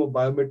system of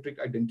biometric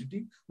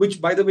identity,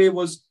 which, by the way,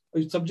 was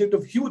a subject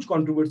of huge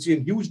controversy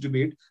and huge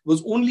debate,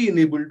 was only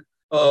enabled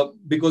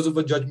because of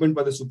a judgment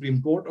by the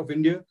Supreme Court of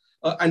India.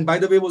 And by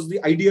the way, was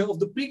the idea of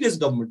the previous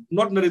government,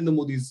 not Narendra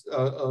Modi's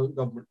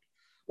government.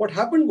 What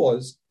happened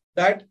was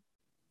that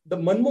the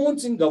Manmohan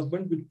Singh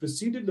government, which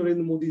preceded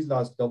Narendra Modi's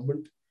last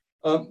government,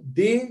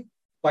 they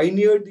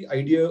pioneered the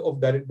idea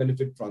of direct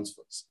benefit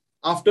transfers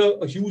after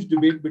a huge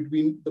debate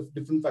between the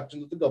different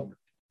factions of the government.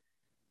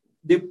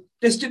 They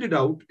tested it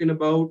out in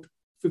about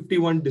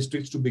 51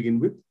 districts to begin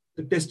with.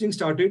 The testing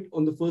started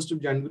on the 1st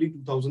of January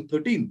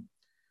 2013.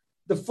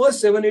 The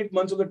first 7-8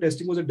 months of the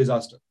testing was a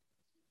disaster.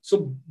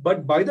 So,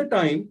 but by the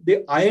time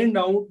they ironed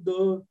out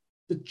the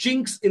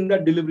chinks in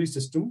that delivery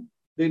system,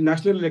 the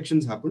national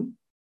elections happened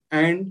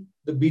and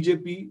the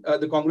BJP,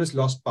 the Congress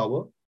lost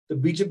power. The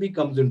BJP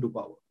comes into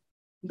power.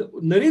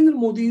 Narendra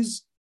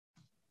Modi's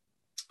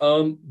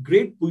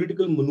great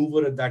political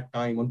maneuver at that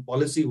time on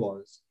policy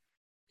was,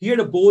 he had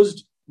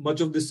opposed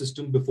much of this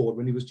system before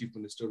when he was Chief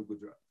Minister of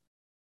Gujarat.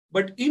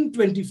 But in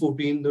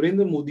 2014,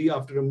 Narendra Modi,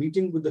 after a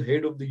meeting with the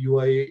head of the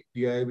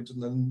UIDAI, which is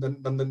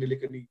Nandan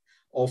Nilekani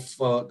of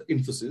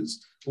Infosys,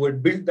 who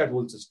had built that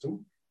whole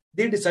system,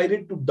 they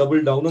decided to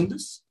double down on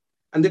this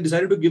and they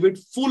decided to give it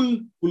full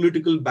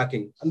political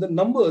backing. And the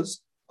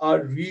numbers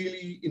are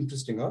really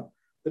interesting.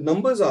 The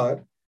numbers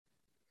are,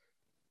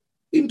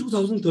 in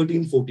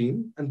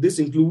 2013-14, and this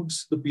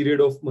includes the period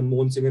of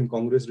Manmohan Singh and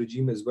Congress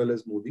regime as well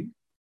as Modi,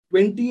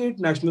 28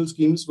 national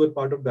schemes were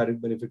part of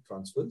direct benefit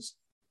transfers.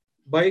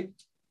 By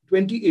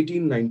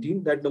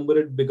 2018-19, that number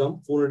had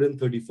become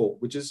 434,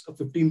 which is a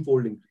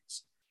 15-fold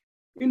increase.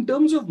 In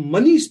terms of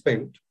money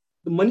spent,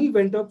 the money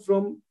went up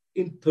from,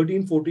 in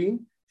 13-14,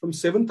 from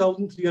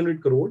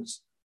 7,300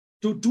 crores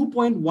to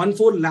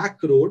 2.14 lakh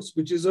crores,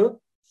 which is an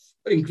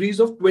increase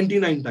of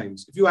 29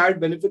 times. If you add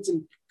benefits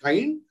in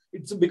kind,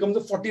 it becomes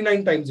a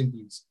 49 times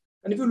increase.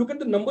 And if you look at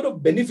the number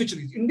of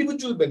beneficiaries,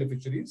 individual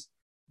beneficiaries,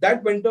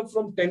 that went up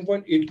from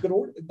 10.8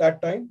 crore at that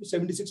time to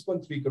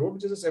 76.3 crore,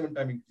 which is a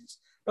 7-time increase.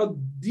 Now,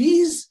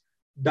 these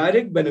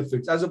direct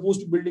benefits, as opposed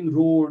to building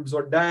roads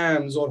or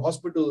dams or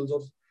hospitals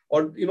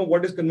or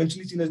what is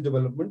conventionally seen as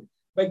development,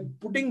 by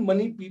putting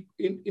money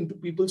into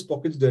people's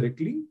pockets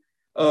directly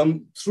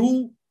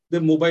through their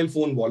mobile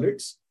phone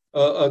wallets,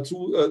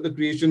 through the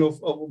creation of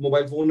a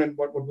mobile phone and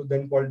what was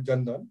then called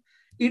Jan Dhan,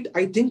 it,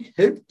 I think,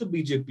 helped the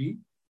BJP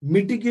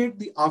mitigate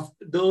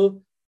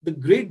the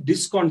great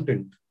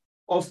discontent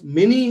of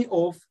many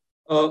of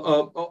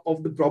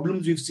the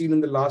problems we've seen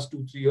in the last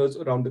 2-3 years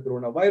around the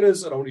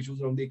coronavirus, around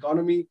issues around the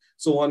economy,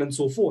 so on and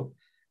so forth.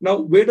 Now,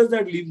 where does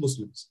that leave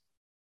Muslims?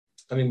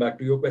 Coming back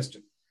to your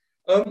question.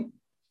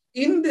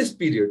 In this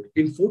period,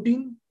 in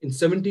 14, in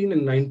 17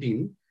 and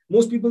 19,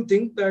 most people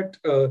think that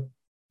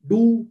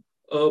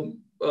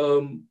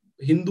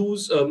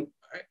Hindus,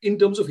 in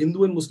terms of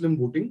Hindu and Muslim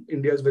voting,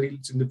 India has very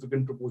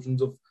significant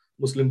proportions of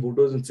Muslim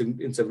voters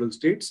in several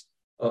states.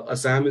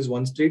 Assam is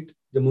one state,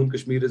 Jammu and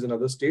Kashmir is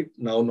another state,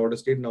 now not a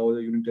state, now a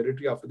union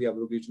territory after the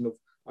abrogation of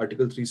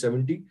Article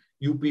 370.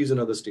 UP is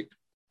another state.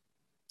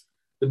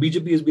 The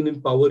BJP has been in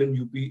power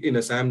in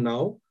Assam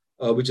now,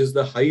 which is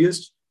the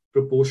highest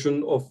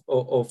proportion of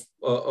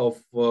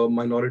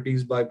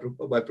minorities by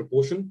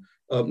proportion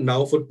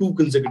now for 2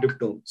 consecutive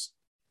terms,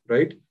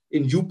 right?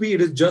 In UP,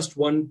 it is just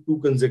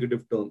 1-2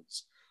 consecutive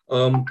terms.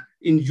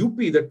 In UP,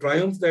 the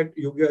triumph that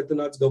Yogi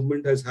Adityanath's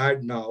government has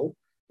had now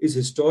is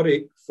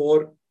historic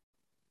for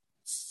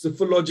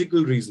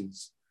psephological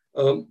reasons.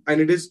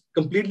 And it is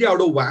completely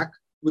out of whack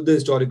with the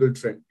historical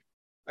trend.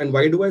 And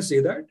why do I say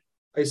that?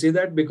 I say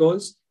that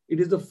because it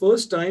is the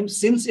first time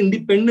since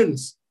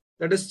independence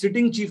that a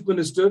sitting chief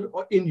minister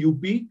in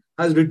UP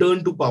has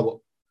returned to power.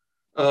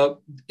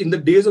 In the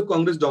days of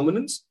Congress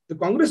dominance, the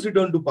Congress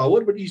returned to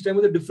power, but each time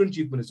with a different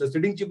chief minister. A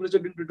sitting chief minister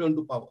didn't return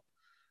to power.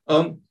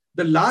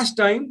 The last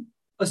time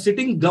a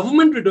sitting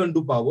government returned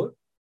to power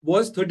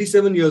was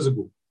 37 years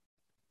ago.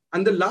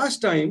 And the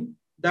last time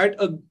that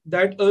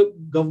a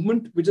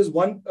government, which is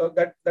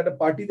that a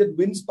party that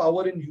wins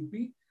power in UP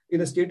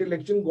in a state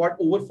election got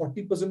over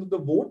 40% of the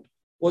vote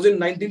was in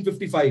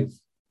 1955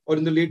 or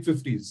in the late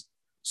 50s.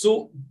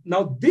 So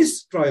now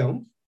this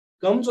triumph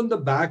comes on the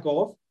back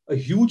of a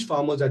huge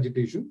farmers'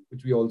 agitation,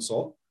 which we all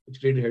saw, which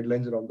created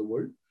headlines around the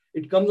world.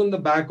 It comes on the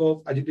back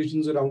of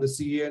agitations around the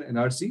CA and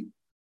NRC.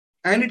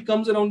 And it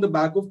comes around the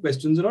back of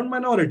questions around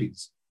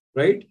minorities,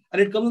 right?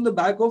 And it comes on the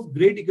back of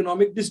great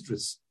economic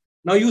distress.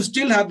 Now you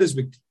still have this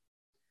victory.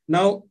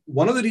 Now,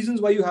 one of the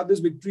reasons why you have this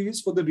victory is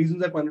for the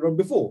reasons I pointed out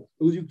before,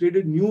 because you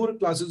created newer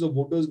classes of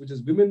voters, which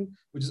is women,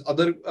 which is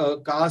other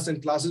castes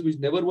and classes which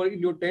never were in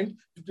your tent.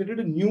 You created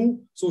a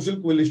new social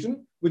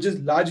coalition, which is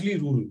largely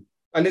rural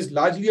and is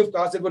largely of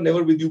castes that were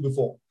never with you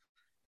before.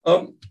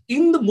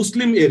 In the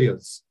Muslim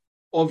areas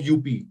of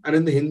UP and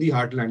in the Hindi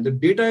heartland, the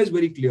data is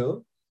very clear.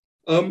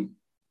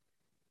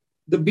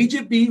 the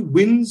BJP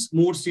wins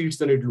more seats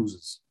than it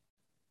loses,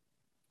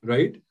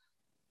 right?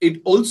 It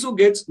also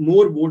gets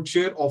more vote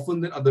share often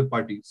than other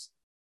parties.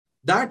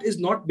 That is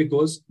not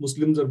because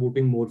Muslims are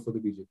voting more for the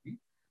BJP.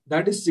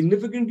 That is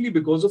significantly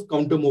because of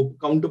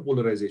counter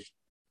polarization.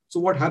 So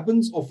what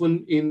happens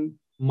often in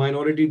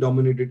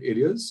minority-dominated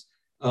areas,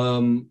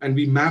 and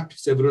we mapped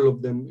several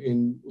of them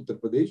in Uttar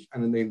Pradesh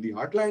and in the Hindi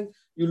heartland.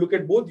 You look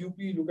at both UP,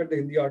 you look at the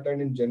Hindi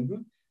heartland in general.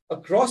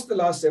 Across the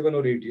last 7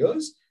 or 8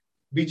 years,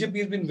 BJP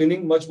has been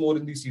winning much more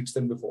in these seats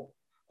than before.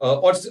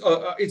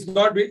 It's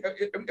not.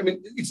 I mean,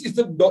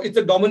 it's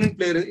a dominant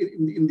player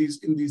in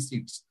these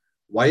seats.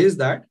 Why is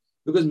that?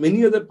 Because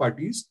many other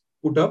parties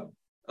put up,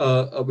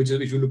 which is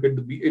if you look at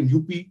in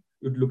UP,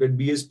 you look at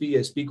BSP,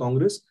 SP,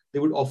 Congress, they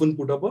would often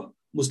put up a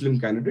Muslim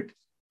candidate.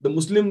 The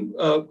Muslim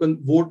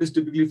vote is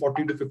typically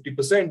 40 to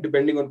 50%,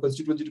 depending on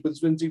constituency to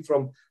constituency,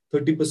 from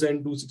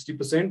 30% to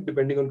 60%,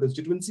 depending on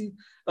constituency,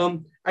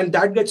 and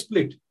that gets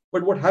split.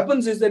 But what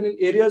happens is that in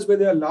areas where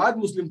there are large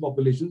Muslim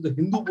populations, the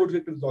Hindu votes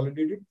get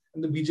consolidated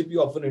and the BJP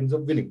often ends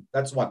up winning.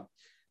 That's one.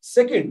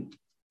 Second,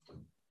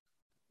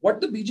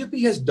 what the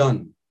BJP has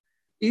done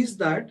is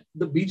that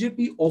the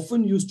BJP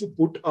often used to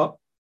put up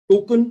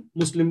token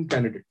Muslim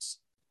candidates.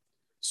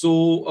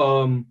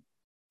 So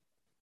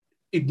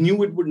it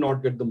knew it would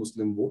not get the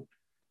Muslim vote.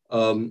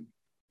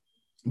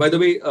 By the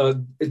way,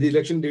 the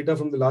election data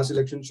from the last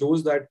election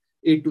shows that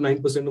 8 to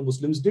 9% of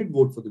Muslims did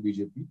vote for the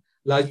BJP.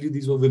 Largely,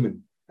 these were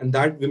women. And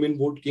that women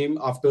vote came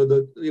after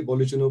the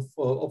abolition of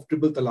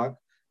triple talaq,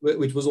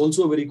 which was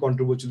also a very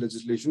controversial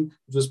legislation,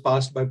 which was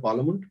passed by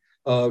Parliament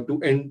to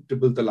end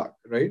triple talaq,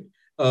 right?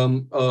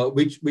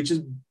 Which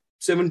is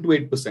 7 to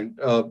 8%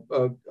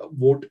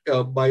 vote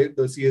by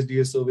the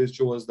CSDS surveys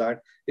show us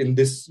that in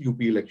this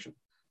UP election.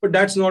 But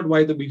that's not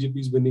why the BJP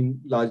is winning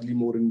largely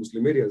more in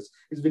Muslim areas.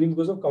 It's winning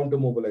because of counter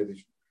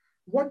mobilization.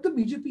 What the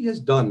BJP has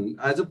done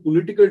as a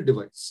political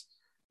device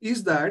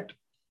is that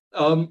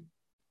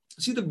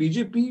see, the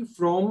BJP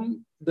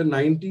from the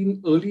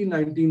early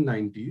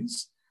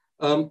 1990s,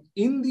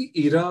 in the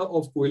era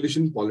of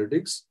coalition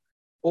politics,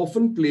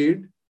 often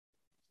did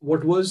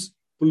what was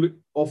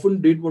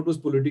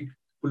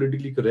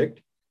politically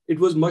correct. It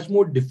was much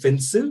more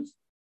defensive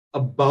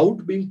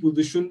about being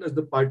positioned as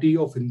the party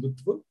of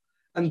Hindutva,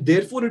 and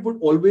therefore it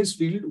would always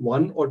field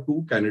 1 or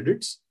 2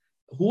 candidates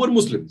who were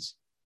Muslims,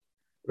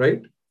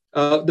 right?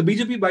 The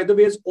BJP, by the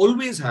way, has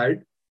always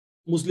had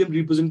Muslim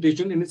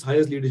representation in its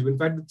highest leadership. In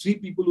fact, the 3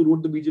 people who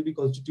wrote the BJP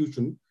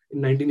constitution in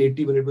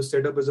 1980, when it was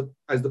set up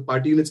as the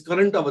party in its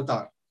current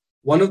avatar,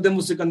 one of them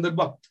was Sikandar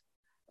Bakht,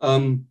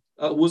 who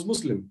was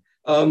Muslim.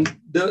 What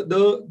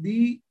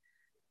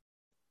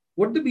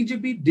the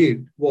BJP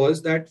did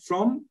was that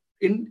from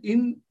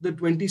in the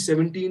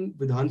 2017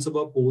 Vidhan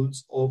Sabha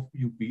polls of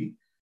UP,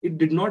 it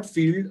did not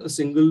field a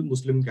single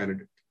Muslim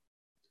candidate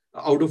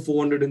out of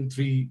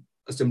 403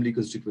 assembly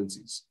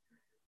constituencies.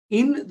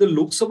 In the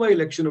Lok Sabha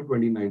election of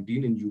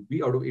 2019 in UP,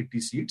 out of 80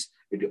 seats,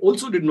 it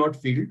also did not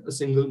field a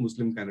single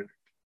Muslim candidate.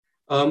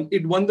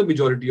 It won the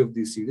majority of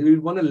these seats.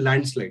 It won a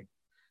landslide.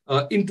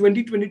 In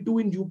 2022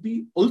 in UP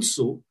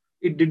also,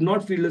 it did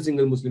not field a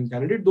single Muslim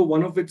candidate, though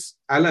one of its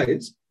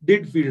allies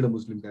did field a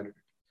Muslim candidate.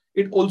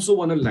 It also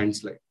won a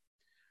landslide.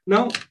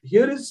 Now,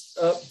 here is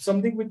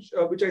something which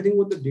I think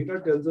what the data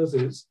tells us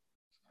is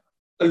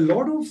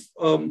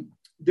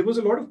there was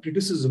a lot of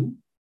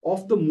criticism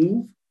of the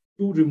move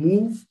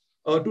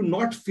to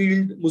not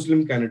field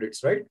Muslim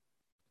candidates, right?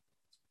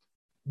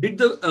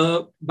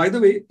 By the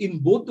way, in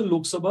both the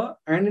Lok Sabha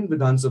and in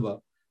Vidhan Sabha,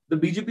 the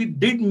BJP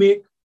did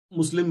make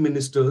Muslim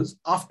ministers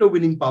after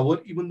winning power,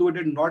 even though it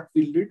had not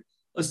fielded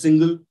a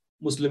single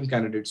Muslim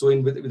candidate. So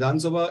in Vidhan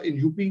Sabha, in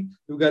UP,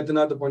 Yogi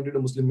Adityanath appointed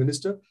a Muslim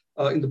minister.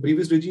 In the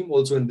previous regime,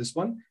 also in this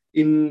one.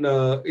 In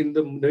the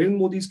Narendra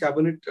Modi's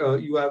cabinet,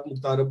 you have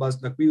Mukhtar Abbas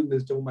Naqvi,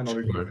 Minister of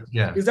Minority Affairs.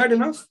 Yeah. Is that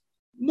enough?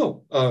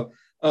 No.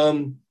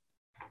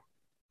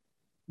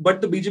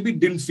 But the BJP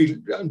didn't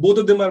field. Both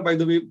of them are, by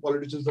the way,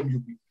 politicians from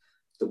UP.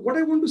 So what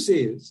I want to say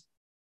is,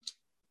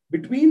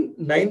 between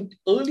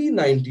early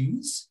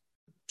 90s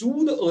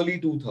to the early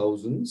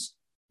 2000s,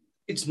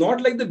 it's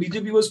not like the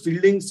BJP was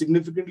fielding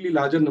significantly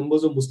larger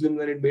numbers of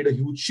Muslims and it made a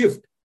huge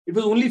shift. It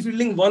was only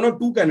fielding 1 or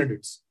 2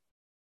 candidates.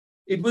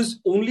 It was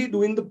only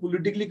doing the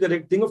politically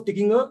correct thing of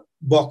ticking a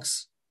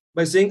box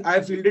by saying,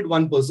 I fielded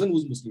 1 person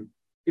who's Muslim.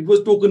 It was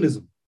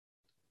tokenism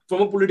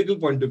from a political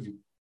point of view,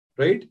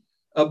 right?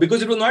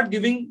 Because it was not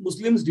giving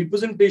Muslims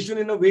representation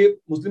in a way,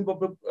 Muslim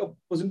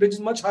percentage is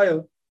much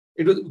higher.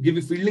 It was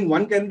fielding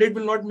 1 candidate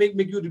will not make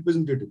you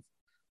representative.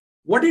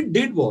 What it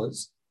did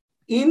was,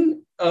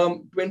 in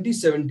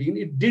 2017,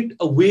 it did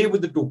away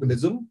with the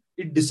tokenism.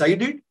 It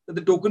decided that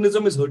the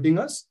tokenism is hurting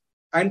us,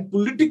 and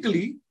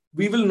politically,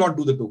 we will not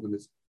do the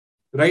tokenism.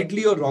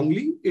 Rightly or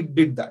wrongly, it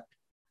did that.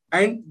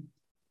 And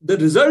the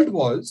result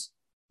was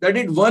that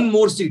it won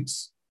more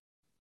seats.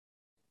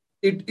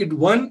 It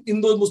won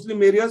in those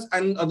Muslim areas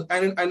and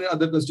in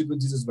other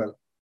constituencies as well.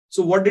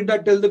 So what did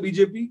that tell the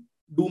BJP?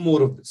 Do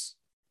more of this.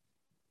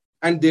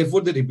 And therefore,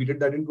 they repeated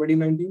that in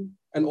 2019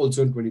 and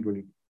also in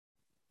 2022.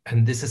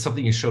 And this is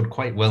something you showed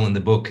quite well in the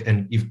book,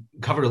 and you've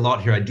covered a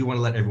lot here. I do want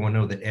to let everyone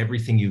know that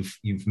everything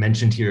you've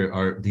mentioned here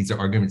are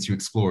arguments you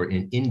explore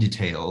in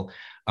detail.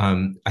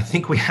 I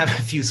think we have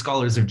a few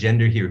scholars of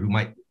gender here who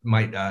might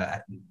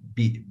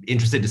be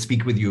interested to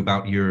speak with you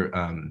about your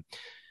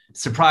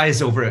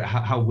surprise over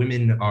how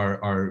women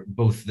are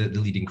both the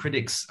leading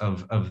critics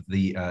of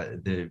the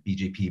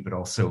BJP, but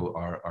also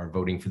are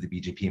voting for the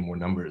BJP in more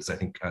numbers. I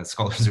think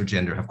scholars of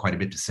gender have quite a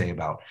bit to say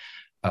about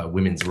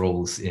women's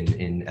roles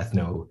in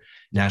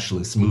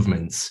ethno-nationalist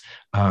movements.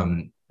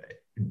 A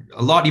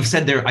lot you've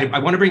said there. I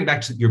want to bring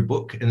back to your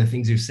book and the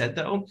things you've said,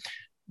 though.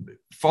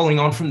 Following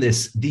on from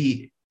this,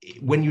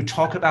 when you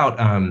talk about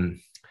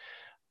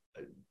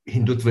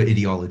Hindutva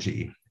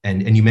ideology,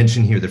 and you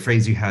mentioned here the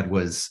phrase you had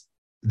was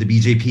the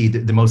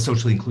BJP, the most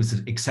socially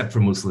inclusive except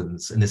for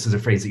Muslims, and this is a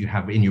phrase that you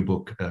have in your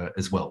book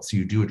as well. So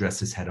you do address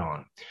this head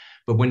on.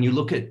 But when you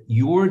look at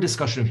your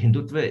discussion of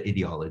Hindutva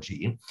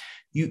ideology,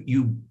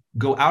 you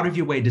go out of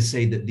your way to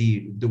say that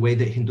the way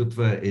that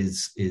Hindutva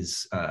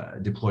is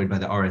deployed by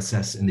the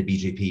RSS and the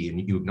BJP,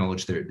 and you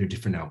acknowledge they're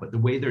different now, but the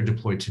way they're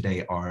deployed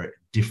today are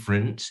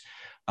different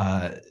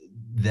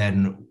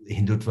than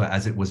Hindutva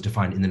as it was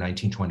defined in the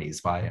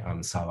 1920s by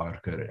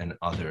Savarkar and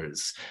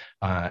others.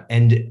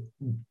 And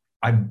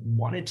I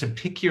wanted to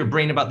pick your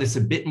brain about this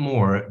a bit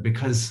more,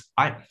 because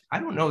I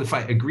don't know if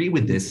I agree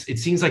with this. It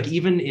seems like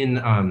even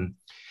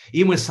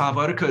with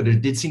Savarkar, there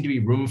did seem to be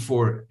room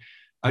for.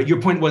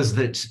 Your point was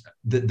that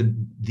the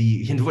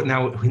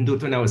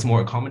Hindutva now is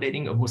more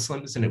accommodating of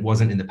Muslims than it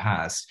wasn't in the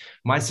past.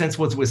 My sense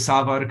was with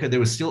Savarkar, there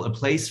was still a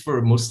place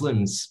for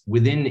Muslims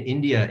within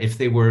India if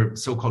they were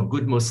so-called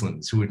good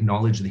Muslims who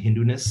acknowledge the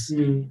Hinduness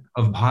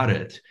of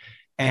Bharat.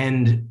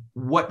 And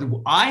what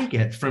I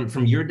get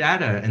from your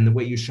data and the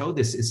way you show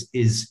this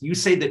is you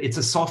say that it's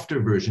a softer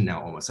version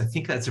now almost. I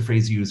think that's a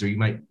phrase you use, or you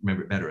might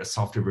remember it better, a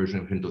softer version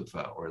of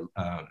Hindutva. Or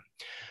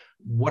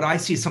what I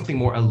see something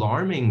more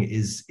alarming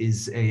is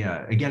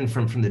again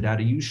from the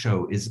data you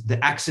show, is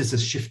the axis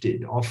has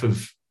shifted off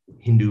of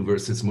Hindu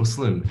versus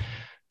Muslim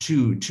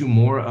to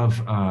more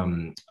of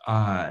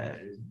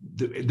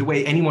the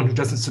way anyone who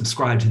doesn't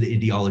subscribe to the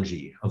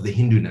ideology of the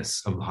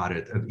Hinduness of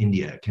Bharat, of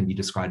India, can be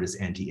described as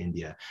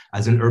anti-India,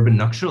 as an urban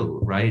Nakshal,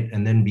 right?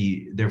 And then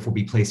therefore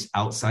be placed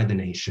outside the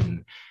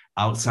nation,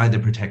 outside the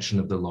protection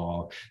of the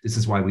law. This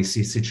is why we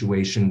see a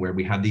situation where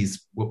we have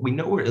these, what we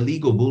know are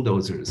illegal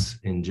bulldozers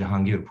in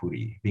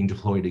Jahangirpuri being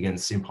deployed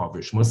against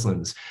impoverished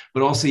Muslims,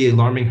 but also the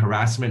alarming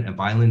harassment and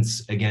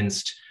violence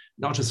against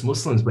not just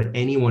Muslims, but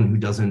anyone who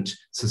doesn't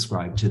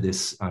subscribe to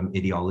this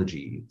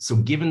ideology. So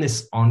given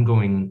this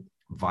ongoing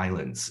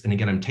violence, and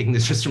again, I'm taking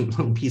this just from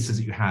little pieces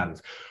that you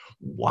have,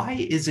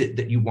 why is it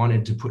that you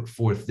wanted to put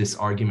forth this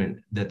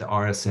argument that the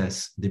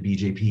RSS, the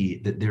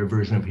BJP, that their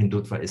version of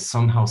Hindutva is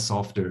somehow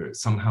softer,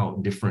 somehow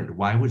different?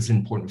 Why was it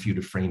important for you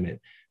to frame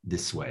it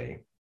this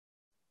way?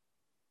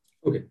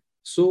 Okay,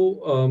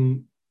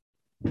 so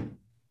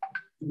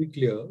to be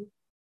clear,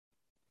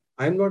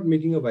 I'm not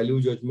making a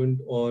value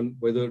judgment on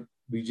whether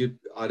BJP,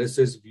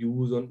 RSS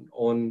views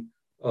on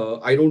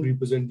I don't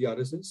represent the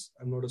RSS.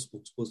 I'm not a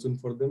spokesperson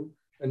for them.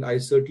 And I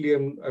certainly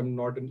am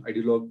not an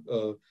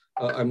ideologue.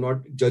 I'm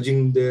not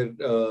judging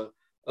the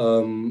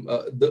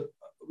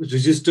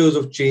registers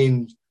of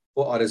change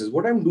for RSS.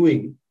 What I'm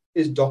doing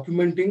is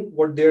documenting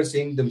what they're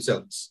saying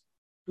themselves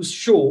to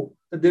show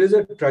that there is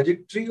a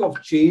trajectory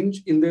of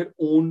change in their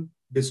own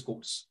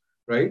discourse,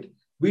 right?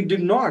 We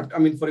did not, I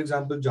mean, for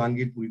example,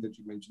 Jahangirpuri that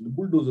you mentioned, the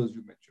bulldozers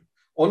you mentioned,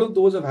 all of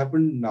those have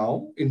happened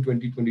now in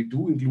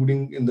 2022,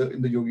 including in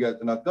the Yogi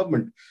Adityanath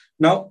government.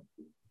 Now,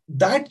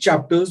 that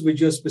chapters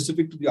which are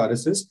specific to the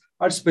RSS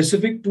are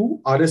specific to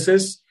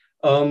RSS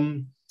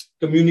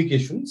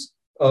communications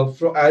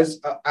as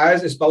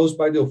espoused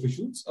by the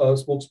officials,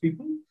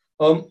 spokespeople,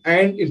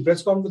 and in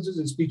press conferences,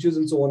 in speeches,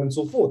 and so on and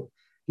so forth.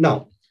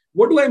 Now,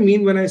 what do I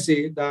mean when I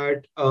say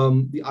that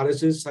the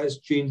RSS has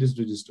changed its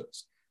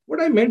registers?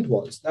 What I meant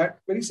was that,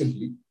 very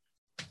simply,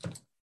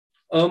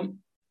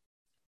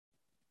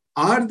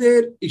 are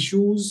there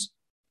issues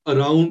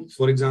around,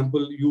 for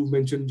example, you've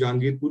mentioned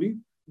Jahangirpuri.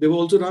 There were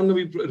also Ram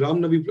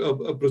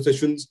Navi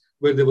processions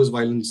where there was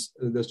violence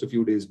just a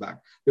few days back.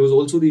 There was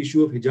also the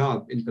issue of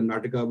hijab in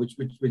Karnataka, which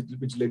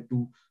led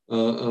to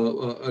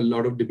a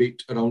lot of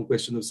debate around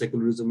question of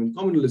secularism and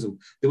communalism.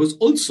 There was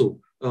also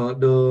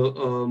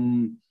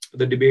the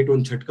debate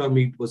on Chatka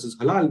meat versus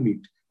halal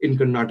meat in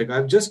Karnataka.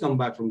 I've just come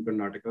back from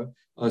Karnataka,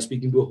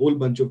 speaking to a whole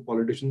bunch of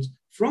politicians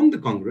from the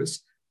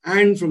Congress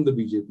and from the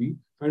BJP,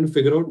 trying to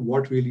figure out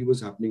what really was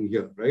happening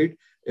here, right?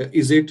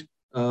 Is it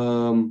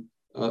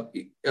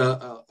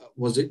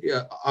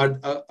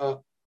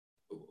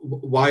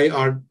why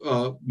are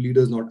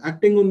leaders not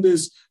acting on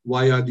this?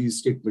 Why are these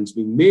statements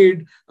being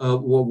made?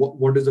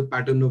 What is the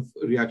pattern of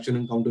reaction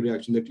and counter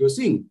reaction that you're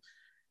seeing?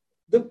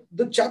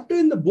 The chapter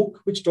in the book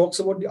which talks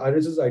about the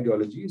RSS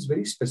ideology is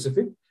very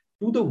specific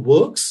to the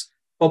works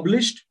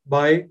published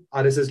by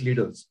RSS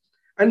leaders.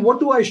 And what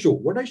do I show?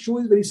 What I show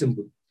is very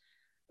simple.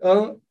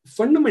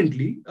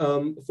 Fundamentally,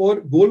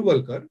 for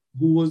Golwalkar,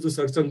 who was the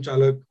Sarsang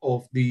Chalak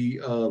of the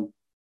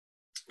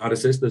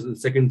RSS, the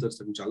second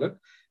Sanchalak,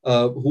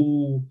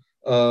 who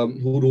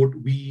wrote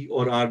 "We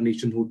or Our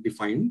Nationhood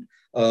Defined"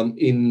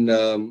 in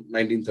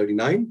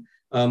 1939,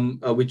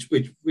 which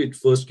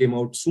first came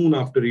out soon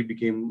after he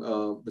became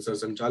the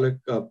Sanchalak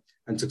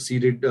and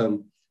succeeded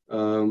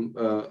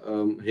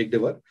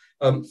Hegdewar.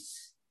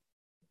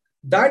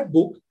 That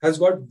book has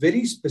got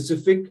very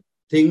specific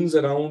things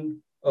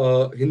around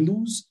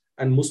Hindus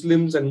and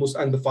Muslims and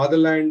the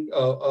fatherland,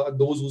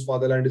 those whose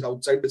fatherland is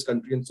outside this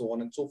country, and so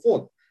on and so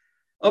forth.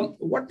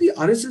 What the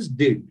RSS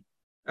did,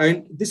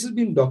 and this has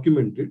been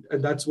documented,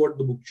 and that's what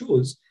the book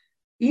shows,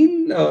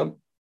 in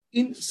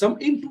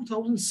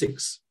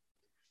 2006,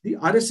 the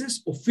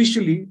RSS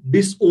officially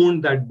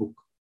disowned that book.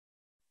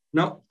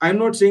 Now, I'm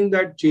not saying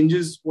that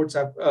changes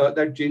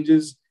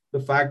the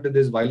fact that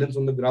there's violence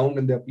on the ground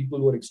and there are people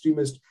who are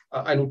extremists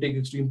and who take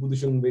extreme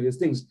position on various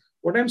things.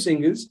 What I'm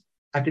saying is,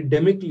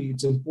 academically,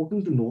 it's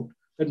important to note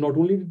that not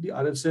only did the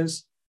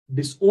RSS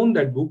disown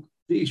that book,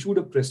 they issued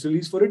a press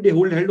release for it. They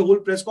held a whole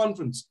press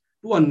conference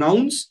to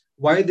announce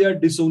why they are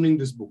disowning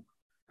this book.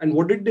 And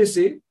what did they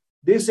say?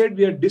 They said,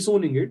 we are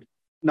disowning it.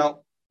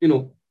 Now,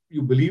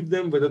 you believe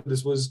them whether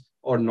this was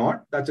or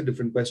not, that's a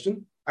different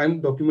question.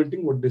 I'm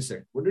documenting what they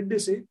said. What did they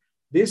say?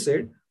 They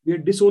said, we are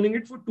disowning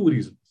it for two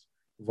reasons.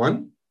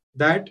 One,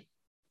 that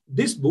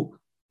this book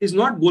is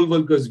not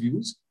Golwalkar's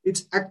views.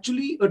 It's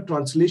actually a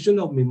translation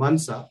of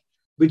Mimamsa,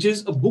 which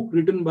is a book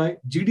written by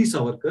G.D.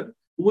 Savarkar,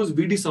 who was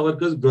V.D.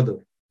 Savarkar's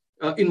brother,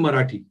 in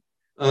Marathi.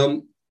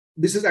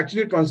 This is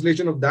actually a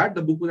translation of that.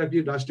 The book was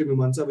actually Rashtriya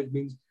Mimamsa, which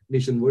means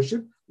nation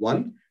worship.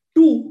 One.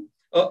 Two,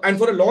 and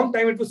for a long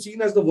time, it was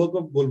seen as the work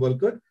of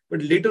Golwalkar.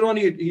 But later on,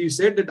 he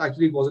said that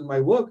actually it wasn't my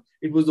work.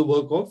 It was the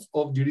work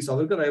of G.D.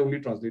 Savarkar. I only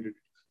translated it.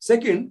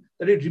 Second,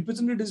 that it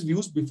represented his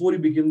views before he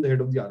became the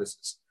head of the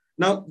RSS.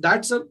 Now,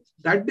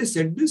 that they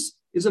said this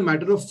is a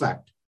matter of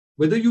fact.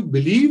 Whether you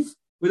believe,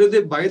 whether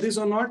they buy this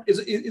or not,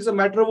 is a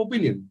matter of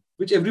opinion,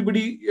 which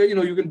everybody,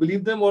 you can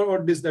believe them or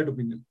diss that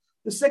opinion.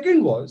 The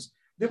second was,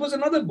 there was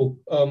another book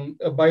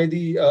by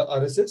the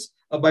RSS,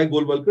 by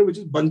Golwalkar, which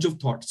is Bunch of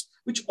Thoughts,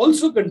 which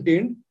also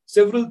contained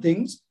several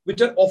things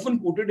which are often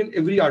quoted in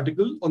every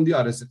article on the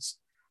RSS.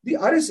 The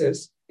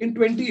RSS in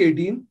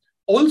 2018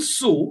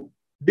 also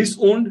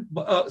disowned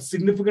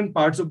significant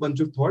parts of Bunch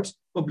of Thoughts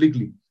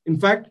publicly. In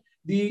fact,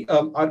 the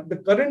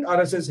current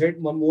RSS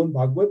head, Mohan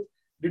Bhagwat,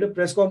 did a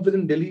press conference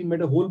in Delhi,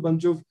 met a whole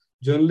bunch of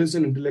journalists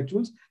and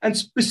intellectuals, and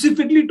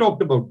specifically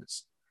talked about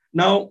this.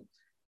 Now,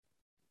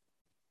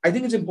 I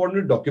think it's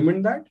important to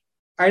document that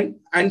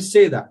and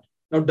say that.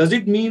 Now, does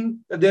it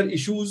mean that there are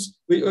issues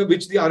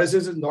which the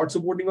RSS is not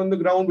supporting on the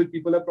ground, which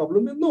people have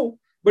problems with? No,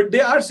 but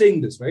they are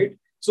saying this, right?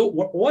 So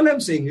all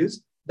I'm saying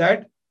is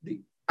that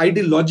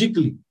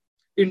ideologically,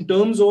 in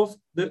terms of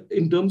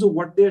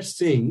what they're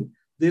saying,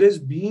 there has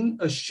been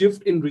a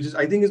shift in regions.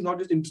 I think it's not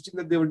just interesting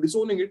that they were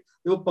disowning it;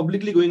 they were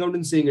publicly going out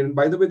and saying it. And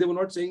by the way, they were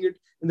not saying it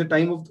in the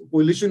time of the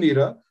coalition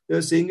era. They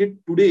are saying it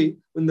today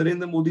when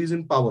Narendra Modi is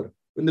in power,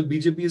 when the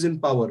BJP is in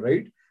power,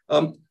 right?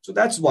 So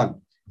that's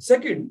one.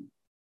 Second,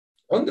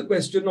 on the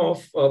question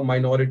of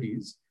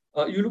minorities,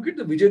 you look at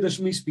the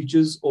Vijayadashmi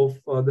speeches of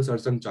the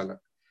Sarsang Chalak.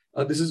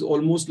 This is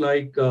almost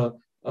like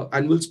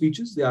annual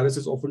speeches. The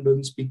RSS often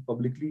doesn't speak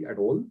publicly at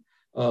all.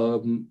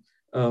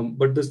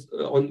 But this,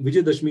 on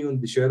Vijayadashmi, on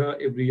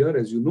Dashera, every year,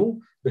 as you know,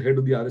 the head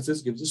of the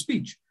RSS gives a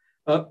speech.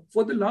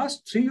 For the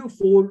last 3 or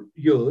 4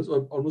 years,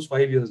 or almost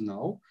 5 years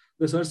now,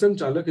 the Sarsang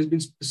Chalak has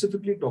been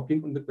specifically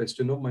talking on the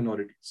question of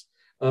minorities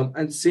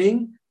and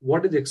saying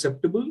what is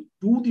acceptable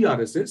to the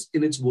RSS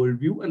in its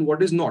worldview and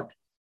what is not.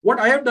 What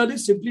I have done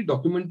is simply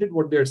documented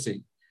what they are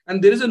saying.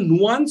 And there is a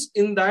nuance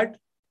in the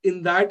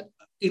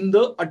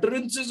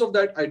utterances of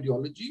that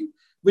ideology,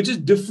 which is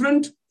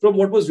different from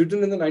what was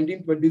written in the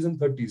 1920s and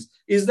 30s.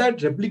 Is that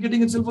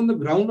replicating itself on the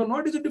ground or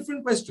not is a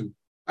different question.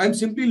 I'm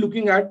simply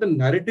looking at the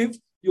narrative,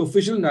 the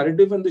official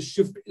narrative, and the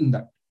shift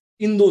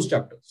in those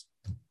chapters.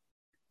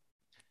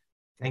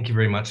 Thank you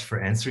very much for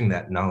answering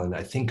that, Nalin.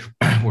 I think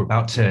we're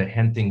about to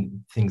hand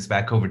things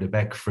back over to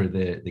Bec for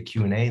the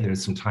Q&A.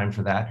 There's some time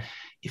for that.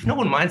 If no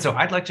one minds, though,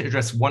 I'd like to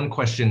address one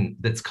question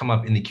that's come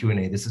up in the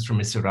Q&A. This is from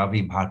Mr.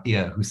 Ravi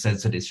Bhatia, who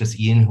says that it's just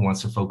Ian who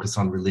wants to focus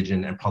on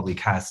religion and probably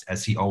caste,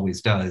 as he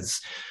always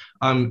does.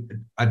 I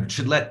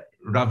should let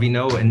Ravi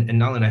know, and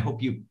Nalin, I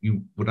hope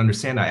you would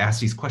understand. I asked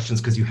these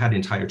questions because you had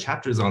entire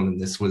chapters on them.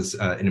 This was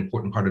an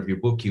important part of your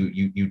book.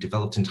 You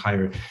developed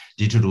entire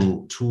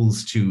digital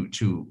tools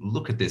to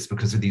look at this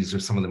because these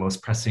are some of the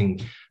most pressing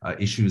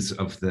issues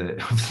of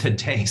the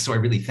day. So I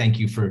really thank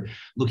you for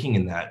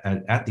looking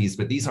at these.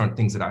 But these aren't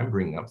things that I'm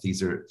bringing up.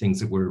 These are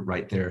things that were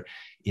right there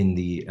in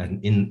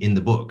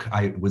the book.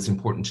 It was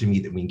important to me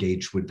that we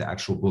engage with the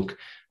actual book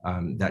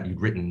that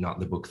you'd written, not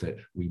the book that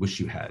we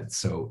wish you had.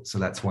 So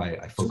that's why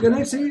I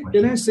focused. So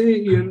can I say,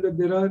 Ian, that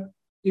there are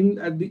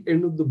at the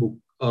end of the book,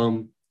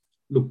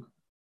 look,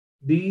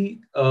 the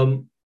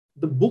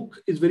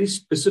book is very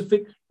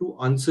specific to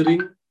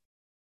answering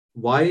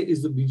why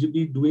is the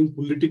BJP doing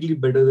politically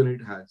better than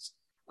it has.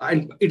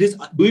 And it is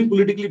doing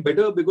politically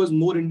better because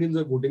more Indians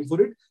are voting for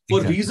it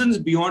for reasons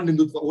beyond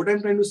Hindutva. What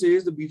I'm trying to say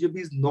is the BJP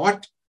is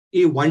not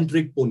a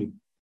one-trick pony.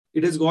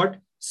 It has got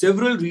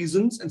several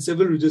reasons and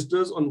several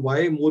registers on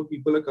why more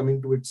people are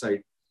coming to its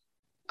side.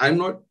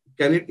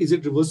 Is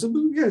it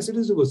reversible? Yes, it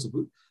is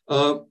reversible.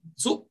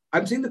 So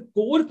I'm saying the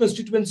core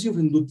constituency of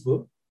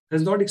Hindutva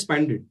has not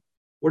expanded.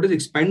 What has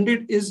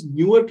expanded is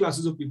newer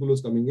classes of people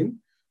who's coming in.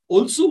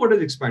 Also, what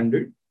has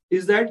expanded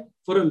is that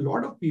for a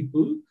lot of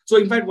people, so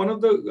in fact, one of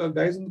the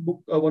guys in the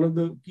book, one of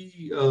the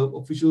key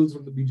officials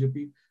from the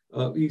BJP,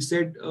 he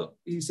said,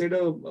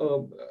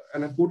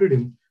 and I quoted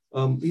him,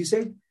 he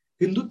said,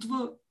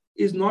 Hindutva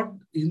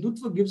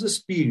gives a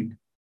speed,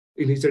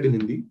 and he said in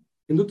Hindi,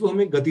 Hindutva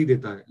hame gati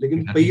deta hai,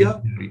 lekin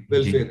paiya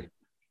welfare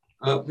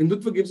hai.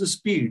 Hindutva gives a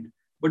speed,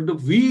 but the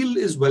wheel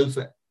is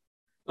welfare.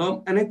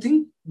 And I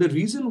think the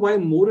reason why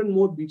more and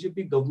more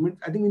BJP government,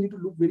 I think we need to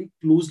look very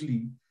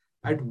closely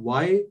at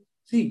why.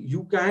 See,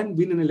 you can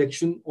win an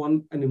election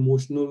on an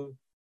emotional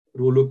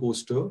roller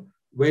coaster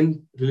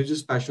when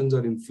religious passions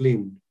are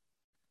inflamed.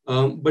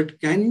 But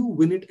can you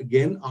win it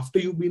again after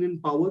you've been in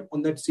power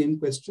on that same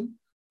question?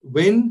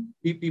 When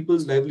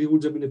people's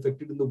livelihoods have been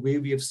affected in the way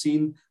we have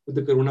seen with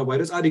the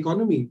coronavirus, our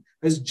economy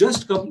has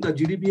just come, the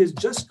GDP has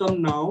just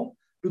come now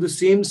to the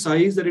same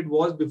size that it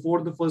was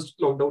before the first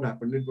lockdown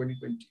happened in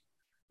 2020,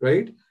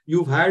 right?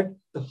 You've had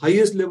the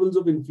highest levels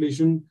of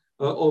inflation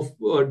of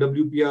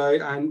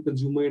WPI and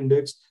consumer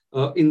index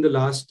in the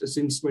last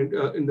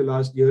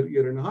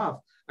year and a half,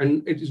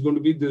 and there's going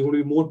to be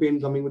more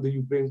pain coming with the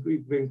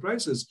Ukraine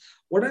crisis.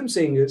 What I'm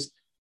saying is,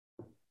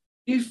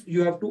 if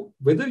you have to,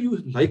 whether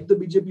you like the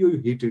BJP or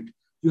you hate it,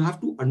 you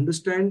have to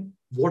understand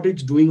what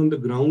it's doing on the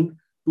ground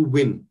to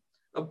win.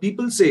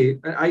 People say,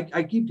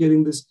 I keep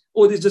hearing this,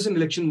 oh, this is just an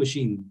election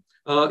machine.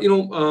 What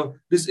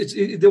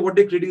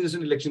they're creating is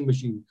an election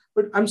machine.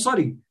 But I'm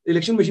sorry, the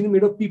election machine is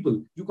made of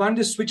people. You can't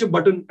just switch a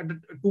button at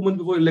 2 months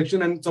before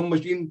election and some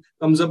machine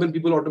comes up and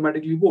people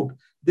automatically vote.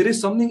 There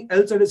is something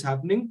else that is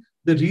happening.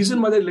 The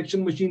reason why the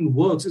election machine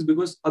works is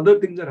because other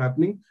things are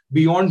happening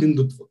beyond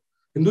Hindutva.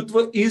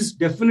 Hindutva is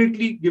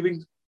definitely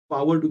giving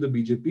power to the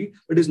BJP,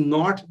 but is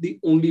not the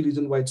only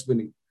reason why it's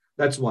winning.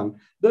 That's one.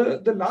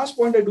 The last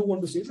point I do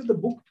want to say is that the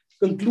book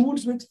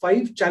concludes with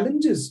 5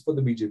 challenges for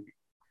the BJP.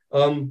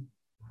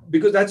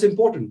 Because that's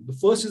important. The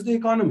first is the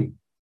economy.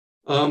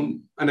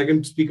 And I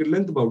can speak at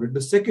length about it.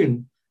 The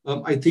second,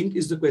 I think,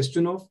 is the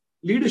question of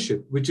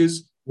leadership, which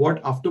is what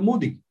after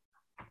Modi,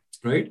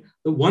 right?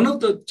 One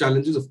of the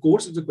challenges, of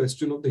course, is the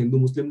question of the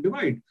Hindu-Muslim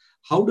divide.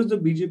 How does the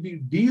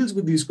BJP deals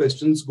with these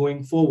questions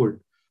going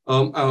forward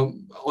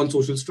on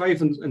social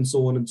strife and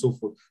so on and so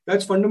forth?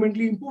 That's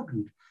fundamentally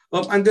important.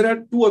 And there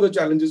are 2 other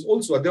challenges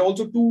also. There are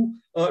also one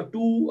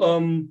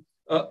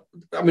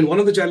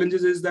of the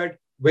challenges is that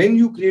when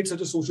you create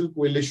such a social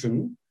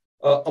coalition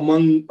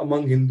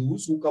among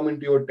Hindus who come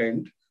into your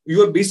tent,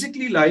 you are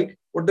basically like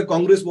what the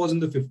Congress was in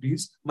the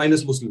 50s,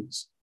 minus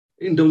Muslims,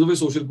 in terms of a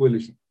social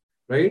coalition,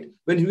 right?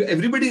 When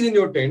everybody is in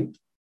your tent,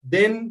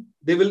 then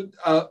they will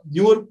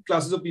newer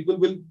classes of people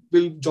will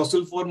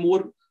jostle for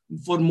more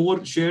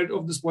share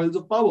of the spoils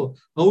of power.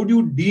 How do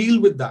you deal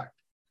with that?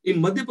 In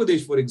Madhya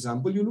Pradesh, for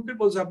example, you look at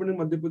what's happened in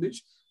Madhya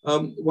Pradesh.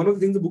 One of the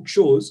things the book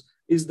shows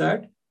is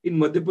that in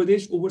Madhya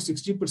Pradesh, over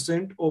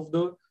 60% of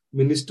the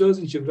ministers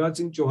in Shivraj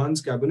Singh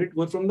Chauhan's cabinet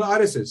were from the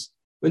RSS.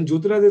 When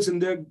Jyotiradittya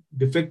Scindia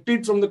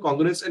defected from the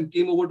Congress and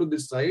came over to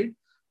this side,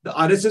 the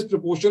RSS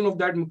proportion of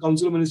that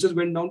council of ministers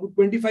went down to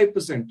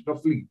 25%,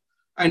 roughly.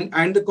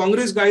 And the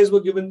Congress guys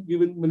were given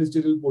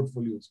ministerial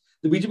portfolios.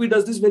 The BJP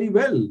does this very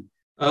well,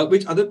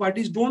 which other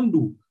parties don't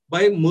do,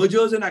 by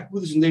mergers and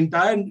acquisitions. The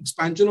entire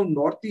expansion of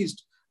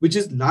Northeast, which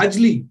is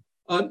largely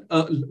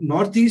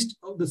Northeast,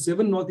 of the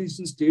 7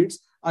 Northeastern states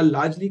are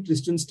largely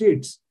Christian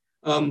states.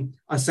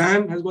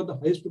 Assam has got the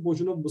highest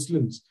proportion of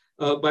Muslims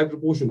by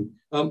proportion.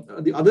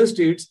 The other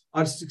states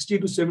are 60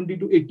 to 70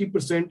 to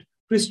 80%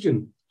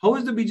 Christian. How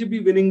is the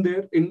BJP winning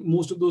there in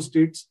most of those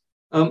states?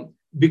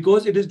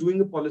 Because it is doing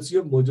the policy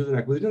of mergers and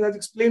acquisitions, as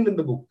explained in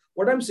the book.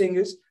 What I'm saying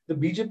is the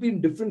BJP in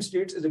different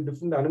states is a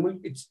different animal.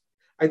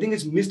 I think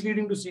it's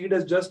misleading to see it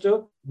as just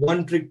a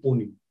one-trick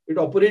pony. It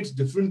operates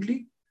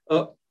differently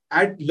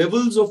at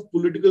levels of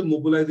political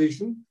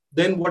mobilization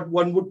than what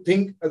one would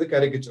think as a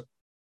caricature.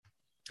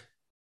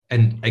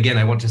 And again,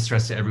 I want to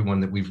stress to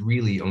everyone that we've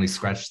really only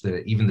scratched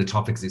even the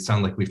topics that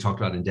sound like we've talked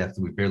about in depth.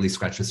 We've barely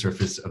scratched the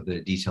surface of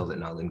the detail that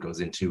Nalin goes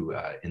into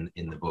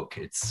in the book.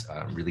 It's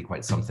really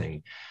quite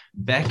something.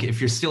 Bec,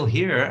 if you're still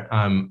here,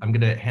 I'm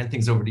going to hand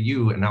things over to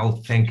you, and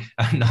I'll thank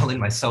Nalin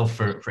myself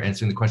for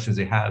answering the questions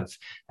they have.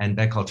 And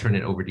Bec, I'll turn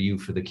it over to you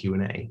for the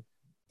Q&A.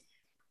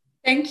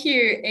 Thank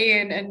you,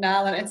 Ian and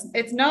Nalin.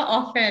 It's not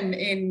often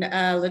in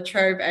a La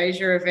Trobe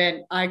Asia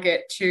event I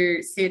get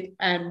to sit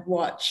and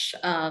watch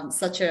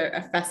such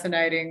a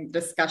fascinating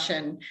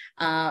discussion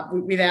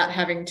without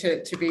having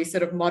to be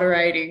sort of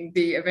moderating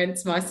the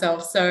events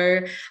myself.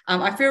 So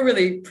I feel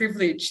really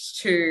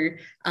privileged to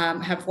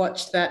have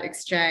watched that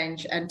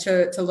exchange and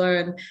to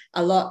learn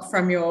a lot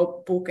from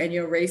your book and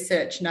your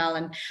research,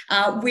 Nalin.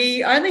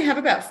 We only have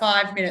about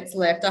 5 minutes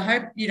left. I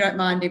hope you don't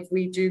mind if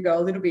we do go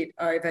a little bit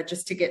over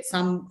just to get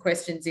some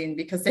questions in,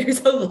 because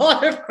there's a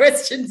lot of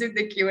questions in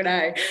the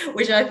Q&A,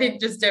 which I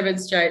think just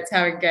demonstrates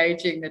how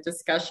engaging the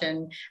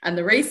discussion and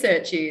the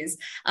research is.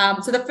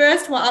 So the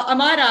first one, I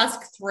might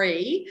ask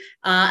 3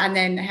 and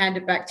then hand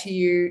it back to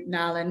you,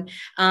 Nalin.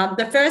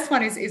 The first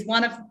one is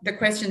one of the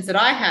questions that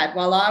I had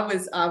while I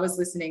was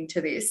listening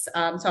to this.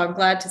 So I'm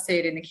glad to see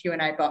it in the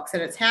Q&A box.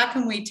 And it's, how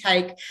can we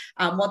take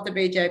what the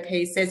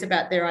BJP says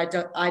about their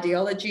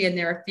ideology and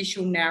their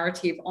official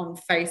narrative on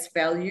face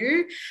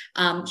value?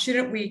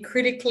 Shouldn't we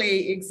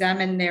critically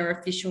examine their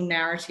official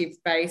narrative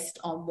based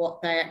on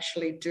what they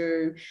actually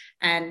do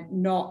and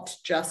not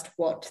just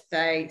what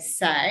they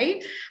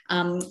say?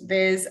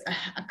 There's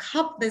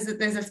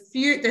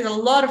a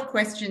lot of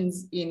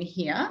questions in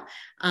here.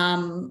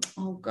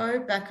 I'll go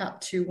back up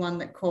to one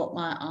that caught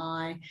my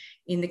eye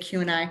in the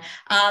Q&A.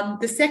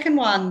 The second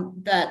one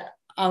that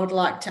I would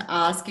like to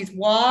ask is,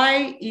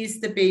 why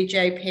is the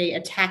BJP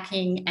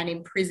attacking and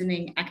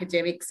imprisoning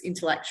academics,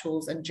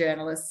 intellectuals and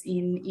journalists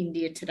in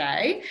India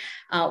today?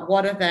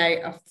 What are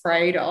they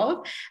afraid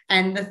of?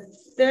 And the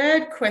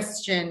third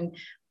question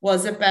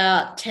was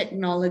about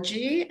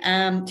technology.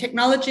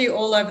 Technology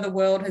all over the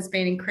world has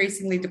been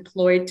increasingly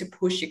deployed to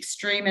push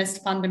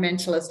extremist,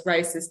 fundamentalist,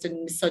 racist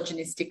and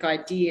misogynistic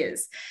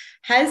ideas.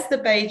 Has the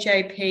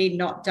BJP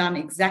not done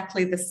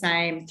exactly the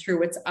same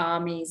through its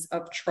armies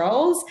of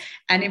trolls?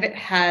 And if it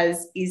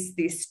has, is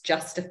this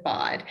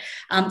justified?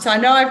 So I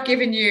know I've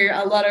given you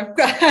a lot of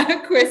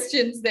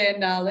questions there,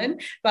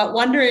 Nalin, but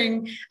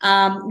wondering,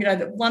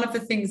 one of the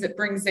things that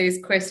brings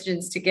these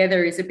questions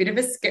together is a bit of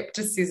a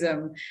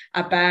skepticism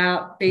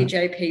about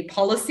BJP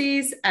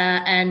policies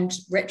and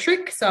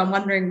rhetoric. So I'm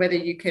wondering whether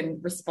you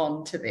can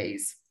respond to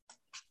these.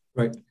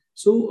 Right.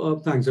 So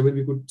thanks. I mean,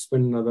 we could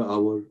spend another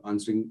hour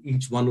answering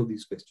each one of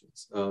these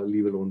questions,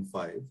 leave alone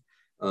 5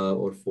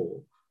 or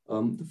 4.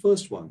 The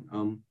first one,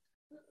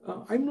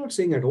 I'm not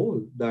saying at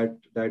all that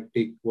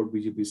take what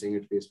BJP is saying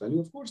at face value.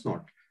 Of course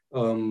not.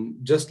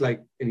 Just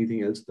like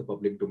anything else, the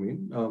public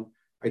domain.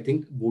 I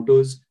think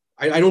voters,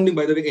 I don't think,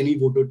 by the way, any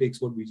voter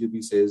takes what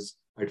BJP says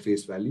at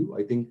face value.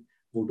 I think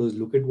voters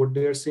look at what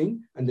they are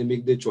saying and they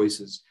make their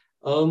choices.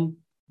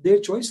 Their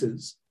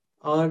choices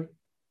are,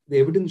 the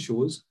evidence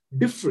shows,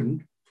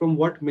 different from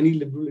what many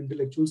liberal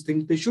intellectuals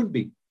think they should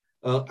be.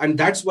 And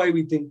that's why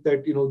we think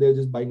that, they're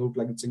just buying out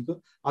like a sinker.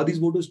 Are these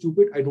voters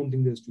stupid? I don't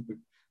think they're stupid.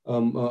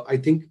 I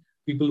think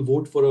people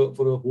vote for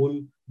a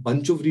whole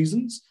bunch of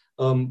reasons.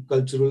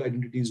 Cultural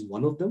identity is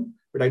one of them,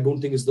 but I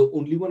don't think it's the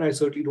only one. I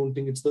certainly don't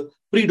think it's the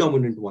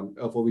predominant one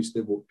for which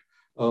they vote.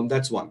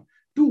 That's one.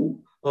 2,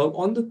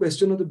 on the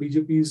question of the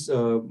BJP's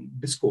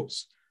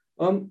discourse.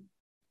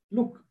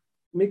 Look,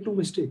 make no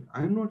mistake.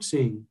 I'm not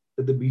saying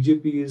that the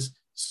BJP is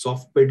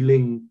soft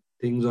peddling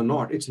things or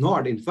not. It's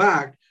not. In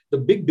fact, the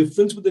big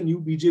difference with the new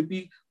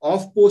BJP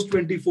of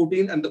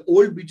post-2014 and the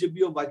old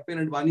BJP of Vajpayee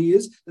and Advani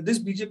is that this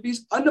BJP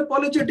is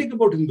unapologetic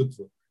about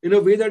Hindutva in a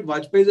way that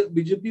Vajpayee's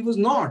BJP was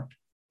not,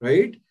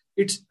 right?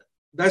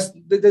 Let's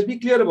be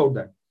clear about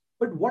that.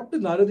 But what the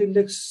Narad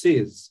Index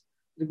says,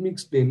 let me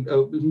explain,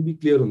 let me be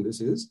clear on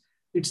this, is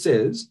it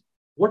says,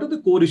 what are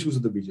the core issues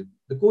of the BJP?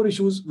 The core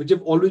issues which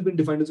have always been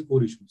defined as the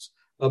core issues.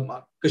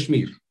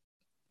 Kashmir,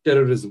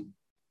 terrorism,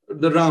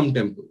 the Ram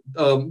Temple,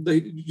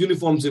 the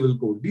Uniform Civil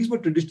Code. These were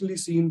traditionally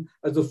seen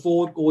as the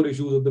 4 core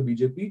issues of the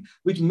BJP,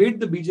 which made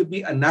the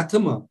BJP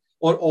anathema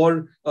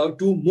or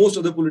to most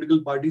other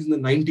political parties in the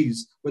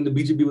 90s, when the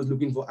BJP was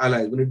looking for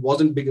allies, when it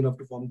wasn't big enough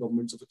to form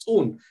governments of its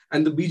own.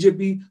 And the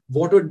BJP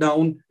watered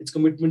down its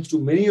commitments to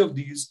many of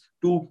these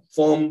to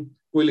form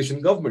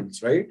coalition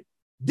governments, right?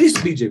 This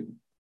BJP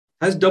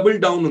has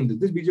doubled down on this.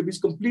 This BJP is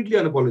completely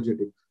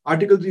unapologetic.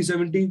 Article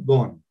 370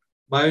 gone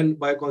by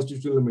a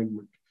constitutional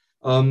amendment.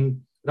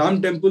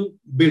 Ram Temple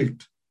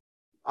built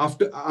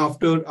after a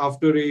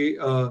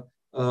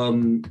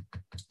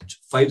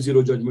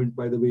 5-0 judgment,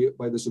 by the way,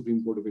 by the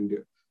Supreme Court of India,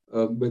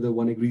 whether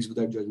one agrees with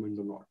that judgment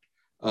or not.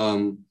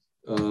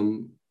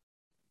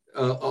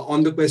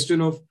 On the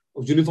question of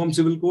Uniform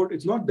Civil Code,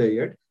 it's not there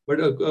yet, but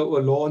a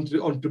law on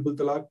triple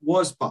talaq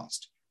was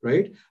passed,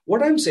 right?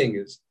 What I'm saying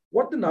is,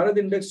 what the Narad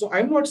Index, so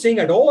I'm not saying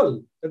at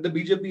all that the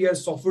BJP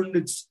has softened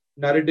its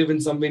narrative in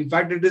some way. In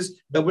fact, it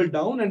is doubled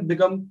down and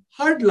become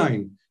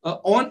hardline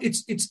on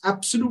its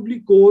absolutely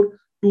core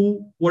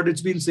to what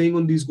it's been saying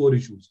on these core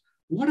issues.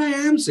 What I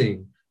am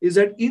saying is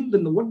that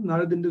what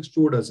Narad Index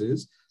showed us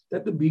is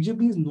that the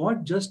BJP is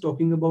not just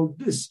talking about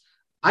this.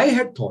 I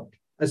had thought,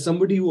 as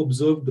somebody who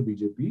observed the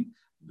BJP,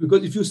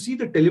 because if you see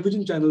the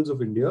television channels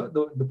of India,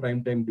 the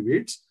prime time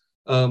debates,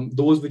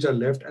 those which are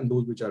left and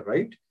those which are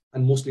right,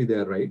 and mostly they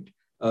are right.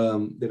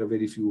 There are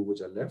very few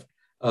which are left.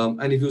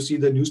 And if you see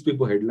the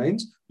newspaper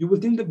headlines, you will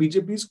think the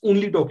BJP is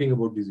only talking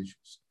about these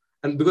issues.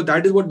 And because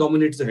that is what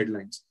dominates the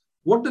headlines.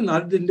 What the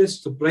Narad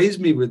Index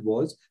surprised me with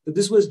was that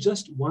this was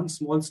just one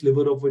small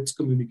sliver of its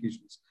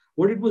communications.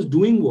 What it was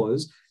doing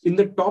was, in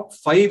the top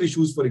 5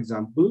 issues, for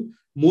example,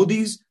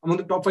 Modi's, among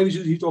the top 5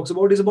 issues he talks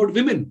about, is about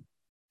women.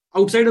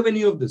 Outside of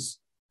any of this,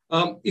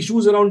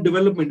 issues around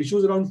development,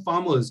 issues around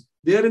farmers,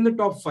 they are in the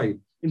top 5.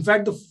 In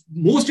fact, the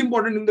most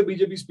important thing the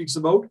BJP speaks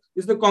about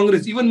is the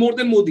Congress, even more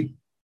than Modi.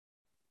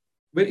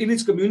 Where in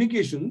its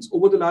communications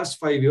over the last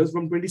 5 years,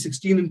 from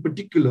 2016 in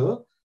particular,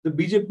 the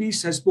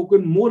BJP has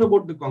spoken more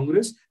about the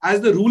Congress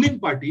as the ruling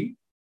party,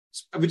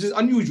 which is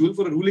unusual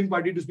for a ruling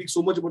party to speak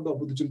so much about the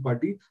opposition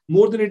party,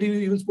 more than it is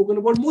even spoken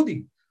about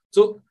Modi.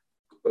 So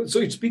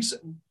it speaks.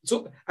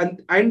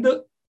 And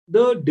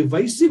the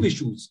divisive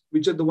issues,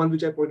 which are the ones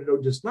which I pointed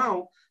out just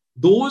now,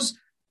 those,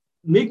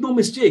 make no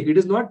mistake, it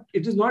is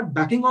not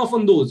backing off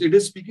on those. It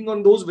is speaking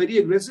on those very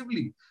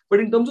aggressively. But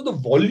in terms of the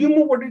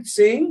volume of what it's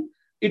saying,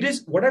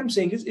 what I'm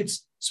saying is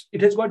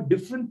it has got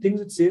different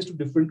things it says to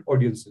different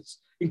audiences,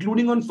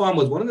 including on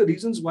farmers. One of the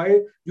reasons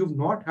why you've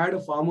not had a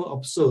farmer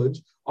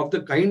upsurge of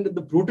the kind that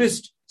the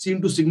protests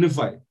seem to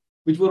signify,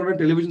 which were on a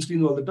television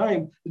screen all the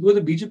time, is because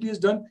the BJP has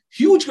done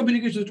huge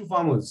communications to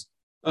farmers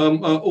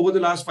over the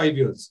last 5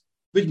 years,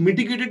 which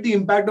mitigated the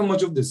impact of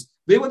much of this.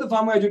 Where was the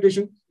farmer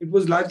agitation? It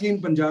was largely in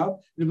Punjab.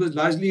 It was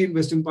largely in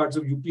western parts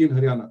of UP and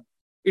Haryana.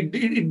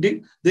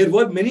 There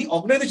were many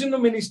organizations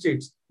of many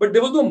states, but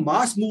there was no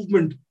mass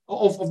movement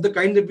of the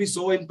kind that we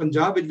saw in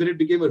Punjab, where it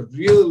became a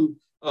real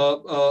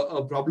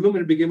problem,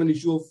 and it became an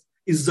issue of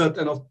izzat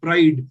and of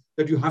pride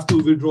that you have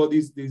to withdraw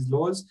these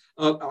laws,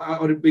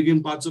 or it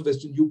became parts of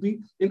western UP.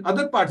 In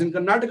other parts, in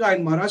Karnataka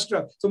and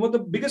Maharashtra, some of the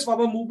biggest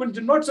farmer movements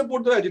did not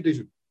support the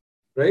agitation,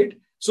 right?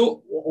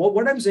 So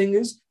what I'm saying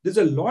is there's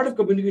a lot of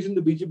communication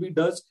the BJP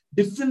does,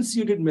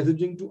 differentiated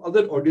messaging to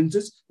other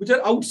audiences, which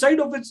are outside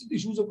of its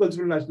issues of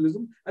cultural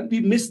nationalism, and we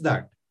miss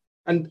that.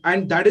 And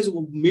that is a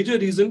major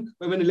reason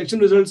why when election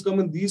results come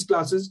in these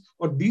classes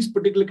or these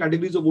particular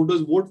categories of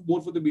voters vote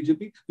more for the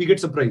BJP, we get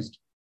surprised.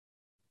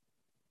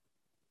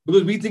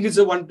 Because we think it's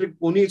a one-trick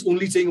pony, it's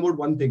only saying about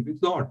one thing.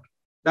 It's not.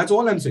 That's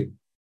all I'm saying.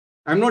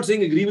 I'm not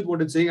saying agree with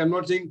what it's saying. I'm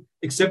not saying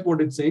accept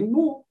what it's saying.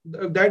 No,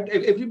 that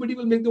everybody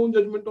will make their own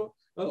judgment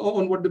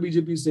on what the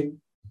BJP is saying.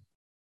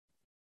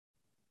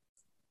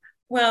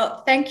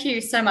 Well, thank you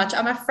so much.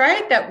 I'm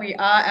afraid that we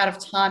are out of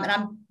time, and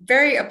I'm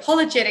very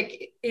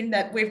apologetic in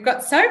that we've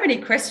got so many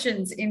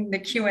questions in the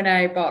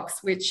Q&A box,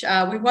 which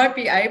we won't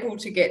be able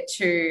to get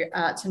to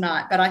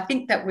tonight. But I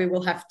think that we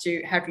will have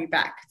to have you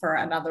back for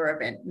another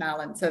event,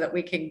 Nalin, so that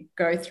we can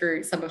go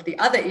through some of the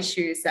other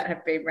issues that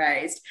have been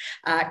raised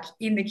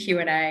in the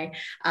Q&A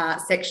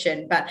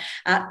section. But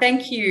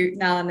thank you,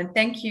 Nalin, and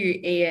thank you,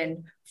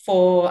 Ian,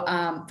 for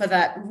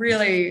that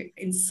really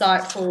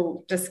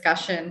insightful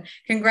discussion.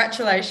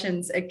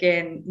 Congratulations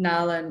again,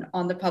 Nalin,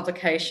 on the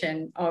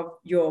publication of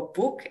your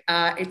book.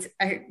 It's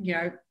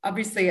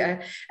obviously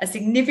a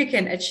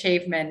significant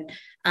achievement,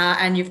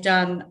 and you've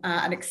done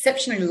an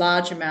exceptionally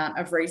large amount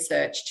of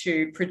research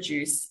to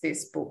produce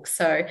this book.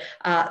 So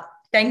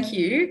thank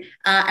you.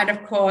 And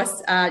of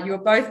course, you're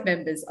both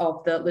members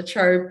of the La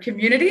Trobe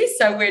community,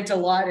 so we're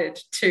delighted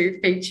to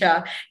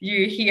feature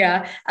you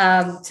here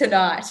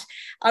tonight.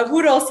 I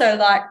would also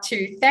like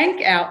to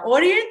thank our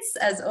audience,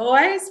 as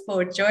always,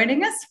 for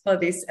joining us for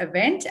this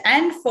event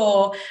and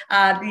for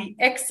the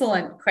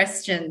excellent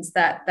questions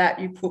that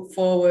you put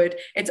forward.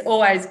 It's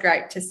always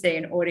great to see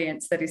an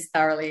audience that is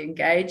thoroughly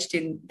engaged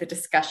in the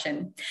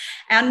discussion.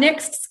 Our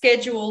next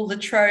scheduled La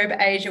Trobe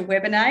Asia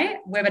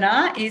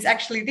webinar is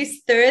actually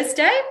this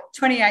Thursday,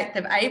 28th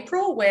of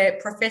April, where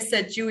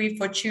Professor Dewi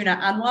Fortuna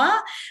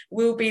Anwar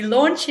will be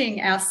launching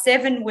our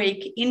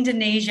 7-week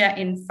Indonesia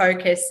in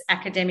Focus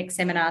academic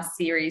seminar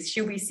series.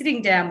 She'll be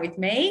sitting down with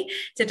me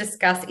to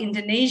discuss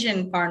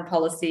Indonesian foreign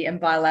policy and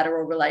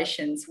bilateral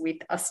relations with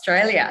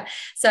Australia.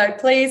 So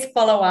please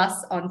follow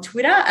us on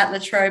Twitter at La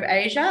Trobe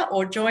Asia,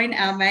 or join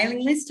our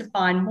mailing list to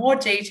find more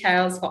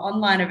details for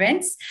online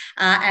events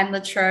and La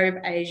Trobe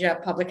Asia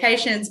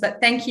publications. But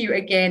thank you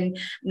again,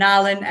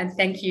 Nalin, and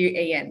thank you,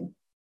 Ian.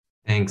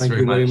 Thank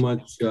you very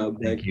much,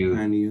 Bec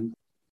and Ian.